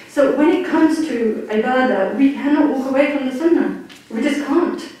Sunnah. So when it comes to ibadah, we cannot walk away from the Sunnah. We just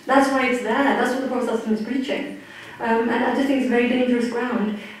can't. That's why it's there. That's what the Prophet is preaching. And I just think it's very dangerous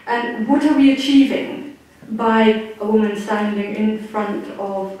ground. And what are we achieving by a woman standing in front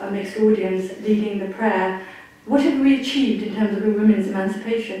of a mixed audience leading the prayer? What have we achieved in terms of women's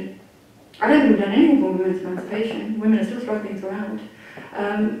emancipation? I don't think we've done anything for women's emancipation. Women are still struggling throughout.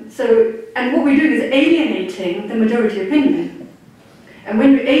 And what we're doing is alienating the majority opinion. And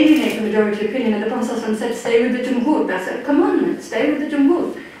when we alienate the majority opinion, and the Prophet said, stay with the Jumhur, that's a commandment, stay with the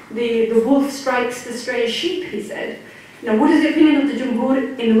Jumhur. The wolf strikes the stray sheep, he said. Now, what is the opinion of the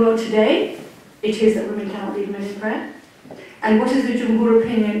Jumhur in the world today? It is that women cannot lead men in prayer. And what is the Jumhur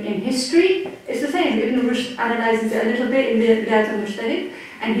opinion in history? It's the same. Ibn Rushd analyzes it a little bit in Bidayat al-Mujtahid,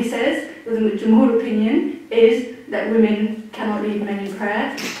 and he says that the Jumhur opinion is that women cannot lead men in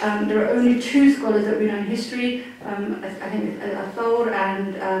prayer. There are only two scholars that we know in history, I think Al-Thawr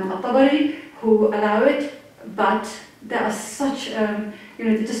and Al-Tabari, who allow it, but they are such, they're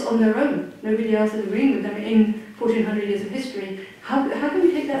just on their own. Nobody else is agreeing with them in 1400 years of history. How can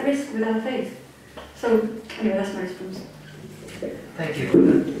we take that risk with our faith? So, anyway, that's my response. Thank you,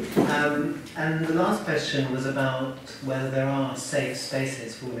 Khola. And the last question was about whether there are safe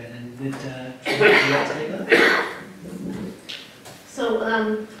spaces for women, and would you like to take that? So,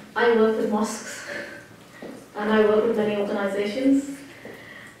 I work with mosques, and I work with many organisations.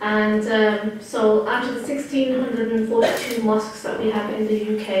 And so out of the 1,642 mosques that we have in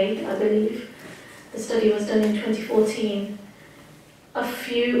the UK, I believe, the study was done in 2014,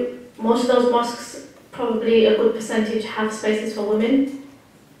 most of those mosques, probably a good percentage, have spaces for women.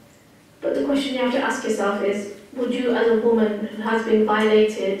 But the question you have to ask yourself is, would you as a woman who has been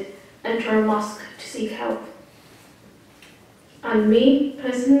violated enter a mosque to seek help? And me,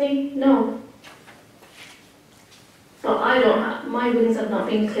 personally, no. But my wings have not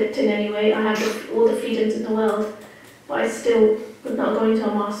been clipped in any way. I have all the freedoms in the world, but I still would not go into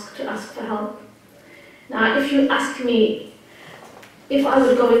a mosque to ask for help. Now, if you ask me if I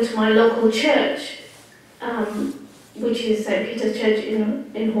would go into my local church, which is St. Peter's Church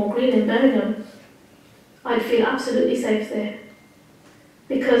in Hall Green in Birmingham, I'd feel absolutely safe there.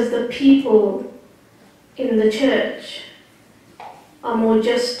 Because the people in the church are more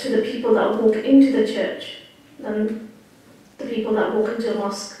just to the people that walk into the church than the people that walk into a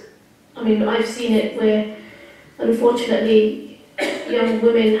mosque. I mean, I've seen it where, unfortunately, young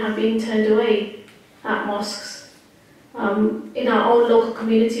women have been turned away at mosques. In our own local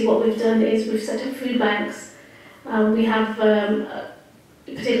community, what we've done is we've set up food banks. We have,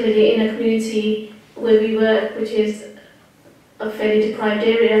 particularly in a community where we work, which is a fairly deprived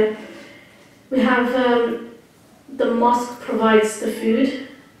area, we have the mosque provides the food,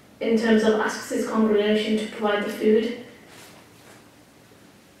 in terms of asks his congregation to provide the food.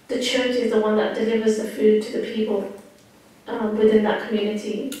 The church is the one that delivers the food to the people within that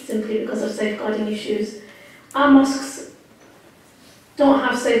community, simply because of safeguarding issues. Our mosques don't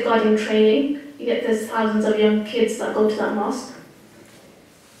have safeguarding training, yet there's thousands of young kids that go to that mosque.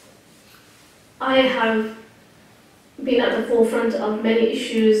 I have been at the forefront of many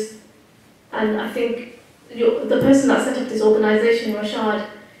issues, and I think the person that set up this organisation, Rashad,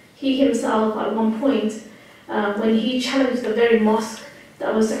 he himself at one point, when he challenged the very mosque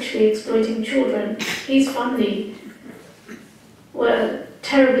that was sexually exploiting children, his family were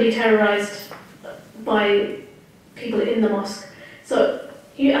terribly terrorised by people in the mosque. So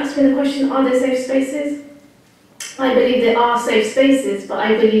you asked me the question, are there safe spaces? I believe there are safe spaces, but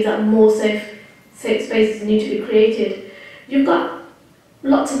I believe that more safe spaces need to be created. You've got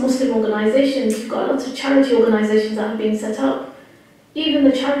lots of Muslim organisations, you've got lots of charity organisations that have been set up. Even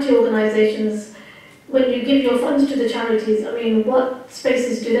the charity organisations, when you give your funds to the charities, I mean, what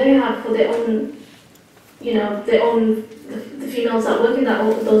spaces do they have for their own, the females that work in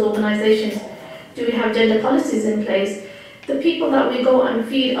those organisations? Do we have gender policies in place? The people that we go and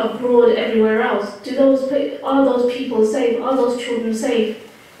feed abroad everywhere else, are those people safe? Are those children safe?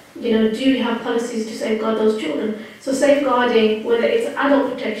 Do you have policies to safeguard those children? So safeguarding, whether it's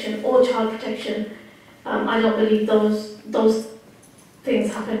adult protection or child protection, I don't believe those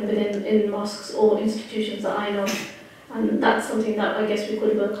things happen in mosques or institutions that I know, and that's something that I guess we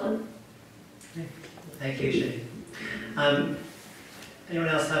could work on. Thank you, Shahin. Anyone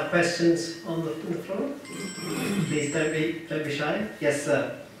else have questions on the floor? Please don't be shy. Yes,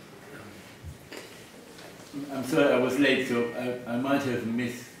 sir. I'm sorry I was late, so I might have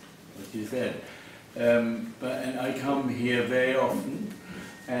missed what you said. And I come here very often,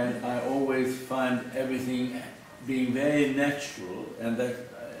 and I always find everything being very natural, and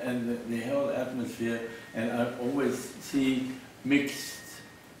the whole atmosphere, and I always see mixed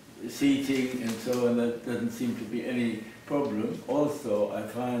seating and so on. That doesn't seem to be any problem. Also, I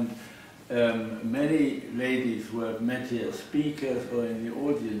find many ladies who have met here, speakers or in the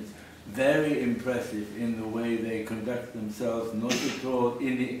audience, very impressive in the way they conduct themselves, not at all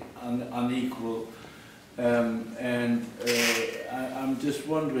unequal. I'm just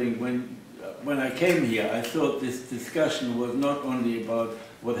wondering, when I came here, I thought this discussion was not only about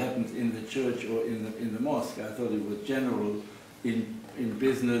what happens in the church or in the mosque. I thought it was general in in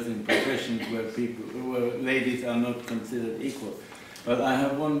business, in professions where ladies are not considered equal. But I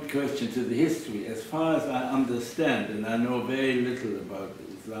have one question to the history. As far as I understand, and I know very little about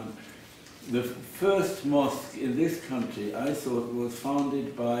Islam, the first mosque in this country, I thought, was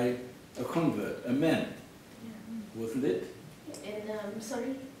founded by a convert, a man, wasn't it?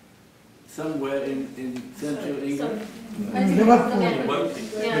 Sorry? Somewhere in central England? There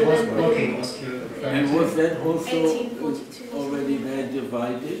was working mosque. And was that also 1842. already very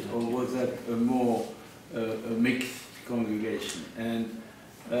divided, or was that a more a mixed congregation? And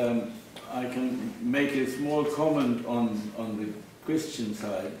I can make a small comment on the Christian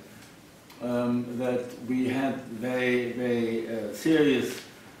side, that we had very serious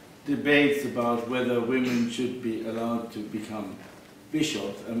debates about whether women should be allowed to become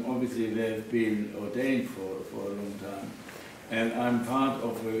bishops, and obviously they've been ordained for a long time. And I'm part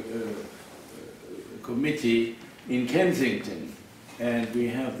of a committee in Kensington, and we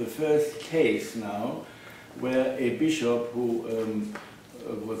have the first case now where a bishop who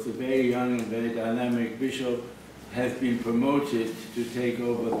was a very young and very dynamic bishop has been promoted to take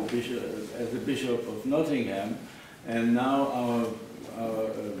over the bishop, as a bishop of Nottingham, and now our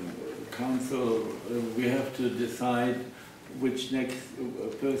council, we have to decide which next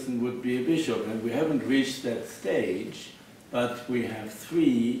person would be a bishop, and we haven't reached that stage, but we have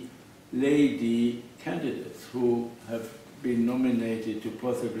 3 lady candidates who have been nominated to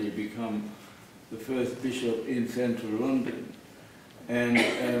possibly become the first bishop in central London. And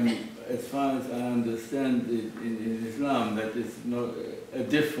as far as I understand it, in Islam, that is not a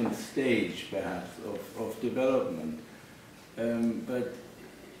different stage, perhaps, of development. But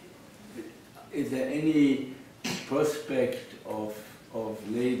is there any prospect of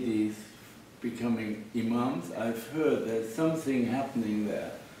ladies becoming imams? I've heard there's something happening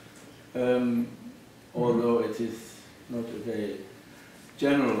there, although it is not a very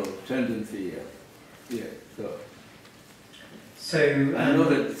general tendency yet. Yeah, so I know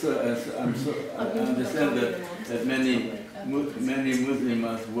that. I understand that many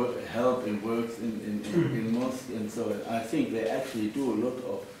Muslims help and work in mosques, and so I think they actually do a lot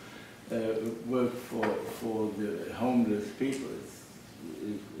of work for the homeless people.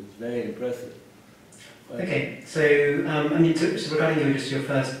 It's very impressive. Okay, so I mean, so regarding your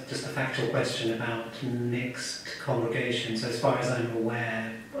first, just a factual question about mixed congregations. So as far as I'm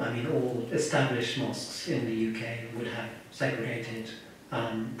aware, I mean, all established mosques in the UK would have segregated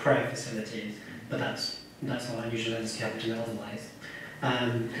prayer facilities, but that's not unusual in Capital otherwise.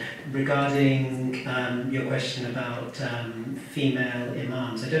 Regarding your question about female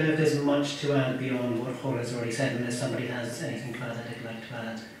imams, I don't know if there's much to add beyond what Khola has already said, unless somebody has anything further they'd like to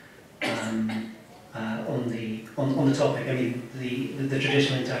add on the topic. I mean, the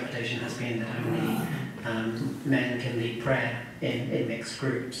traditional interpretation has been that only men can lead prayer in mixed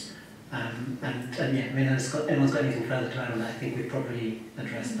groups. And yeah, I mean, anyone's got anything further to add on that? I think we've probably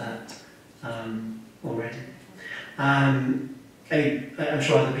addressed that already. I'm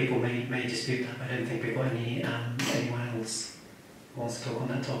sure other people may dispute that, but I don't think we've got anyone else who wants to talk on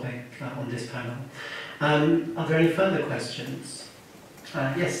that topic on this panel. Are there any further questions?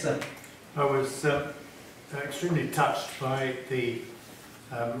 Yes, sir. I was extremely touched by the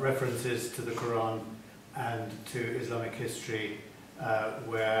references to the Quran and to Islamic history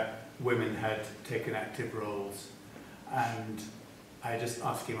where women had taken active roles. And I just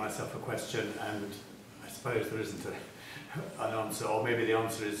asking myself a question, and I suppose there isn't an answer, or maybe the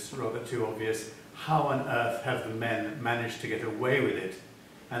answer is rather too obvious. How on earth have the men managed to get away with it?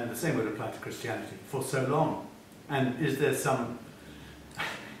 And the same would apply to Christianity for so long. And is there some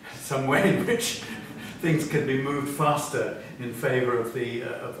way in which things can be moved faster in favour of the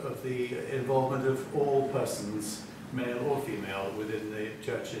involvement of all persons, male or female, within the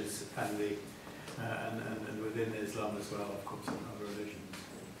churches and within Islam as well, of course, and other religions?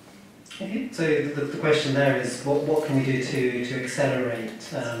 Okay, so the question there is, what can we do to accelerate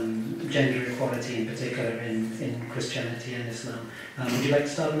gender equality, in particular in Christianity and Islam? Would you like to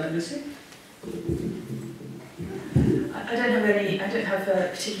start on that, Lucy? I don't have a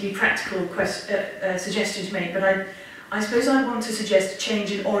particularly practical suggestion to make, but I suppose I want to suggest a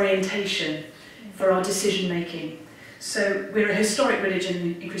change in orientation for our decision making. So we're a historic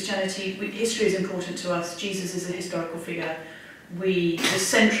religion in Christianity. History is important to us. Jesus is a historical figure. The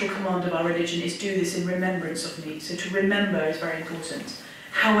central command of our religion is do this in remembrance of me. So to remember is very important.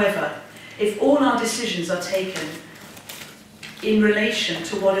 However, if all our decisions are taken in relation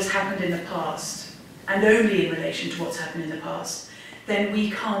to what has happened in the past, and only in relation to what's happened in the past, then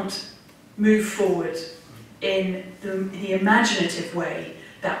we can't move forward in the imaginative way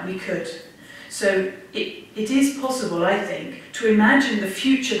that we could. So it is possible, I think, to imagine the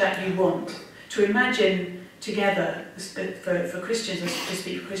future that you want, to imagine together, for Christians, I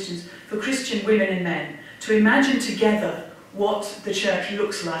speak for Christians, for Christian women and men, to imagine together what the church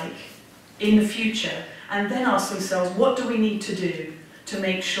looks like in the future, and then ask themselves, what do we need to do to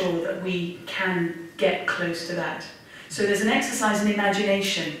make sure that we can get close to that? So there's an exercise in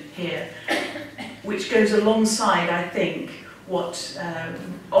imagination here, which goes alongside, I think, what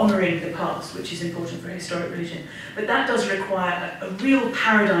honouring the past, which is important for historic religion. But that does require a real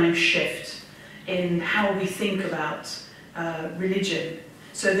paradigm shift in how we think about religion,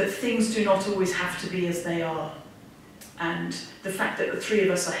 so that things do not always have to be as they are. And the fact that the three of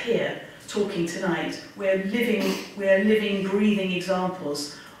us are here talking tonight, we're living, breathing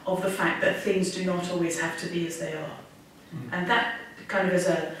examples of the fact that things do not always have to be as they are. And that kind of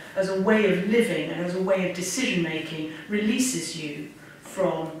as a way of living and as a way of decision making releases you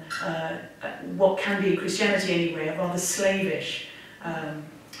from what can be in Christianity anyway, a rather slavish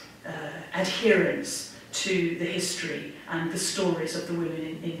adherence to the history and the stories of the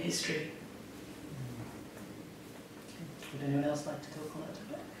women in history. Would anyone else like to talk on that?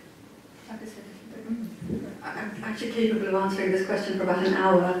 I'm actually capable of answering this question for about an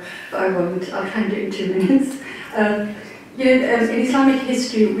hour, but I won't. I'll try and do it in 2 minutes. In Islamic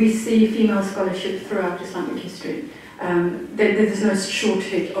history, we see female scholarship throughout Islamic history. There's no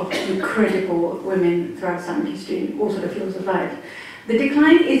shortage of incredible women throughout Islamic history in all sort of fields of life. The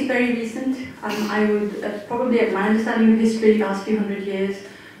decline is very recent. I would probably, at my understanding of history, last few hundred years,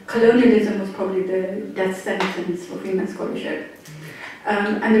 colonialism was probably the death sentence for female scholarship.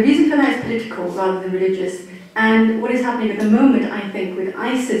 And the reason for that is political rather than religious. And what is happening at the moment, I think, with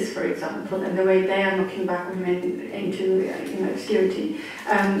ISIS, for example, and the way they are knocking back women into obscurity,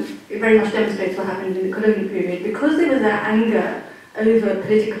 it very much demonstrates what happened in the colonial period. Because there was that anger over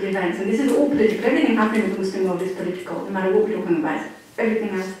political events, and this is all political, everything happening with the Muslim world is political, no matter what we're talking about, everything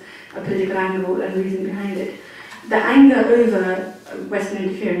has a political angle and reason behind it. The anger over Western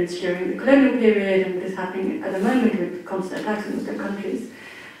interference during the colonial period and what is happening at the moment with constant attacks on Muslim countries,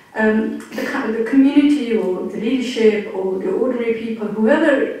 the community or the leadership or the ordinary people,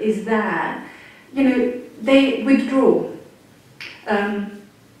 whoever is there, they withdraw.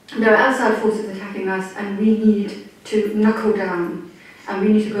 There are outside forces attacking us, and we need to knuckle down, and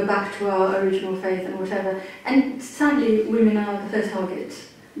we need to go back to our original faith and whatever. And sadly, women are the first targets,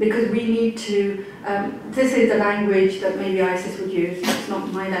 because we need to, this is the language that maybe ISIS would use, it's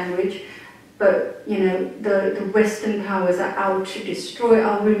not my language, but the Western powers are out to destroy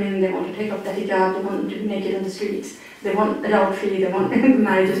our women. They want to take off their hijab, they want them to be naked on the streets, they want adultery, they want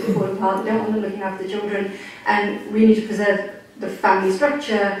marriages to fall apart, they don't want them looking after the children, and we need to preserve the family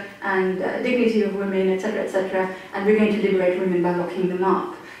structure and dignity of women, etc., and we're going to liberate women by locking them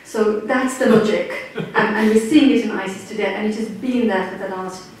up. So that's the logic, and we're seeing it in ISIS today, and it has been there for the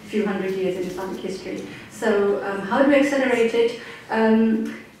last few hundred years in Islamic history. So how do we accelerate it?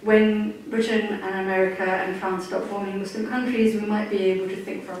 When Britain and America and France stop forming Muslim countries, we might be able to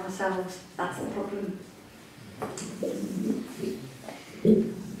think for ourselves. That's the problem.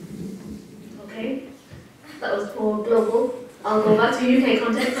 Okay, that was more global. I'll go back to UK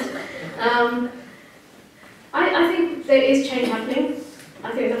context. I think there is change happening.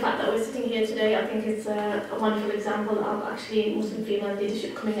 I think the fact that we're sitting here today, I think it's a wonderful example of actually Muslim female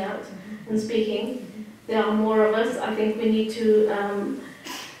leadership coming out and speaking. There are more of us. I think we need to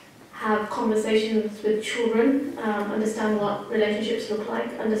have conversations with children, understand what relationships look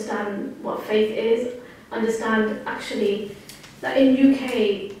like, understand what faith is, understand actually that in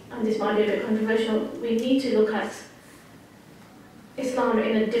UK, and this might be a bit controversial, we need to look at Islam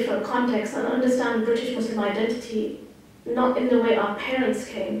in a different context and understand British Muslim identity, not in the way our parents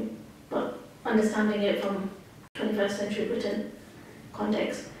came, but understanding it from 21st century Britain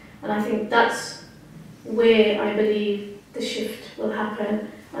context. And I think that's where I believe the shift will happen,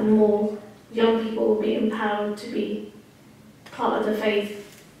 and more young people will be empowered to be part of the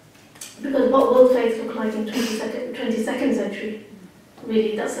faith. Because what will faith look like in 22nd century?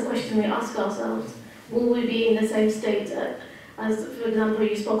 Really, that's the question we ask ourselves. Will we be in the same state as, for example,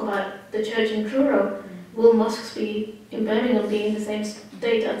 you spoke about the church in Truro? Will mosques be in Birmingham be in the same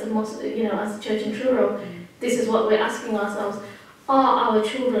state as the mosque, as the church in Truro? This is what we're asking ourselves. Are our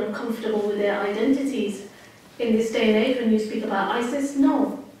children comfortable with their identities in this day and age? When you speak about ISIS,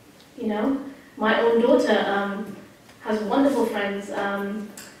 no. My own daughter has wonderful friends.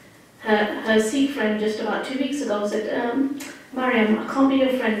 Her Sikh friend just about 2 weeks ago said, Mariam, I can't be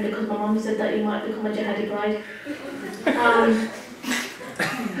your friend because my mum said that you might become a jihadi bride.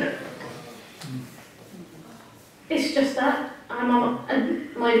 It's just that.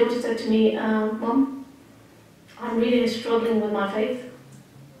 And my daughter said to me, Mum, I'm really struggling with my faith.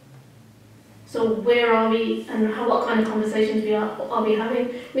 So where are we, and what kind of conversations are we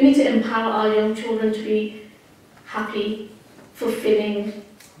having? We need to empower our young children to be happy, fulfilling,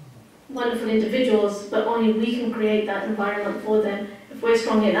 wonderful individuals, but only we can create that environment for them. If we're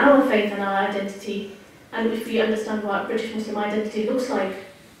strong in our faith and our identity, and if we understand what British Muslim identity looks like,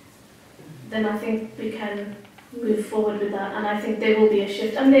 then I think we can move forward with that, and I think there will be a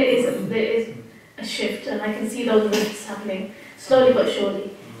shift, and there is a shift, and I can see those rifts happening, slowly but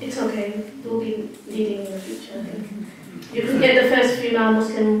surely. It's okay, we'll be leading in the future, I think. You could get the first female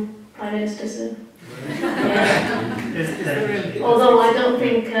Muslim Prime Minister soon. Yeah. Although I don't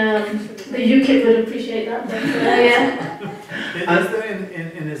think the Winkett would appreciate that, but yeah. Is there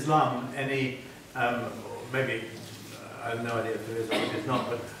in Islam any, maybe, I have no idea if there is or if it's not,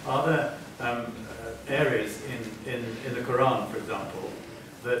 but are there areas in the Quran, for example,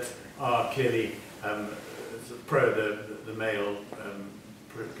 that are clearly pro the male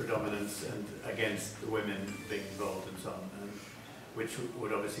predominance and against the women being involved and so on, which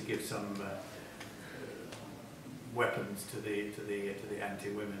would obviously give some weapons to the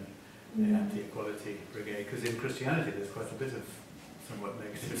anti-women, the anti-equality brigade, because in Christianity there's quite a bit of somewhat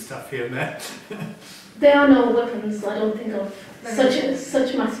negative stuff here and there. There are no weapons, I don't think, of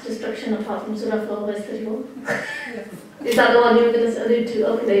such mass destruction apart from Surah 4 verse 31. Is that the one you were going to allude to?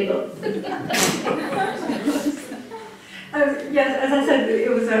 Okay, there you go. Yes, as I said, it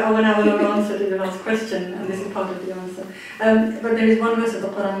was a 1 hour long answer to the last question, and this is part of the answer. But there is one verse of the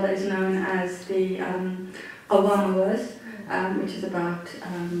Quran that is known as the Awama verse, which is about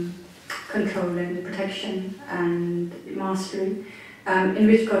controlling, protection, and mastery, in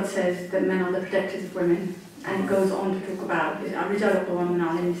which God says that men are the protectors of women, and it goes on to talk about, then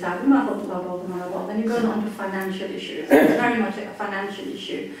you go on to financial issues. It's very much a financial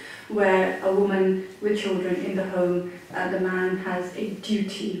issue, where a woman with children in the home, the man has a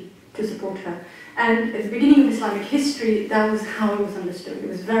duty to support her. And at the beginning of Islamic history, that was how it was understood. It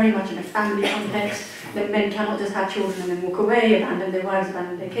was very much in a family context, that men cannot just have children and then walk away, abandon their wives,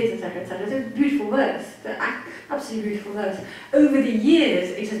 abandon their kids, etc., etc. It's a beautiful verse, absolutely beautiful verse. Over the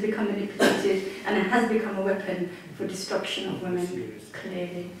years, it has become manipulated, and it has become a weapon for destruction of women,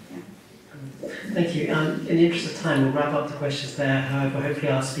 clearly. Yeah. Thank you. In the interest of time, we'll wrap up the questions there. However,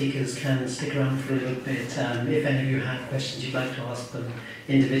 hopefully our speakers can stick around for a little bit. If any of you have questions you'd like to ask them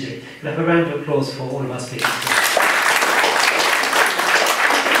individually. We'll have a round of applause for all of our speakers.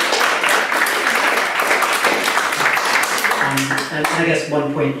 And I guess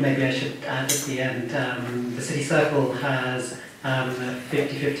one point maybe I should add at the end. The City Circle has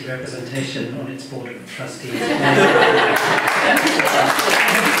 50-50 representation on its board of trustees. And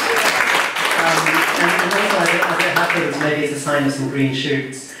also, as it happens, maybe it's a sign of some green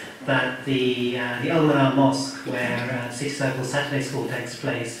shoots that the Al-Manar Mosque, where City Circle Saturday School takes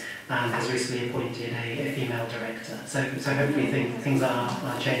place, has recently appointed a female director. So hopefully things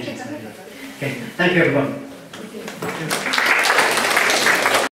are changing. Okay, thank you everyone.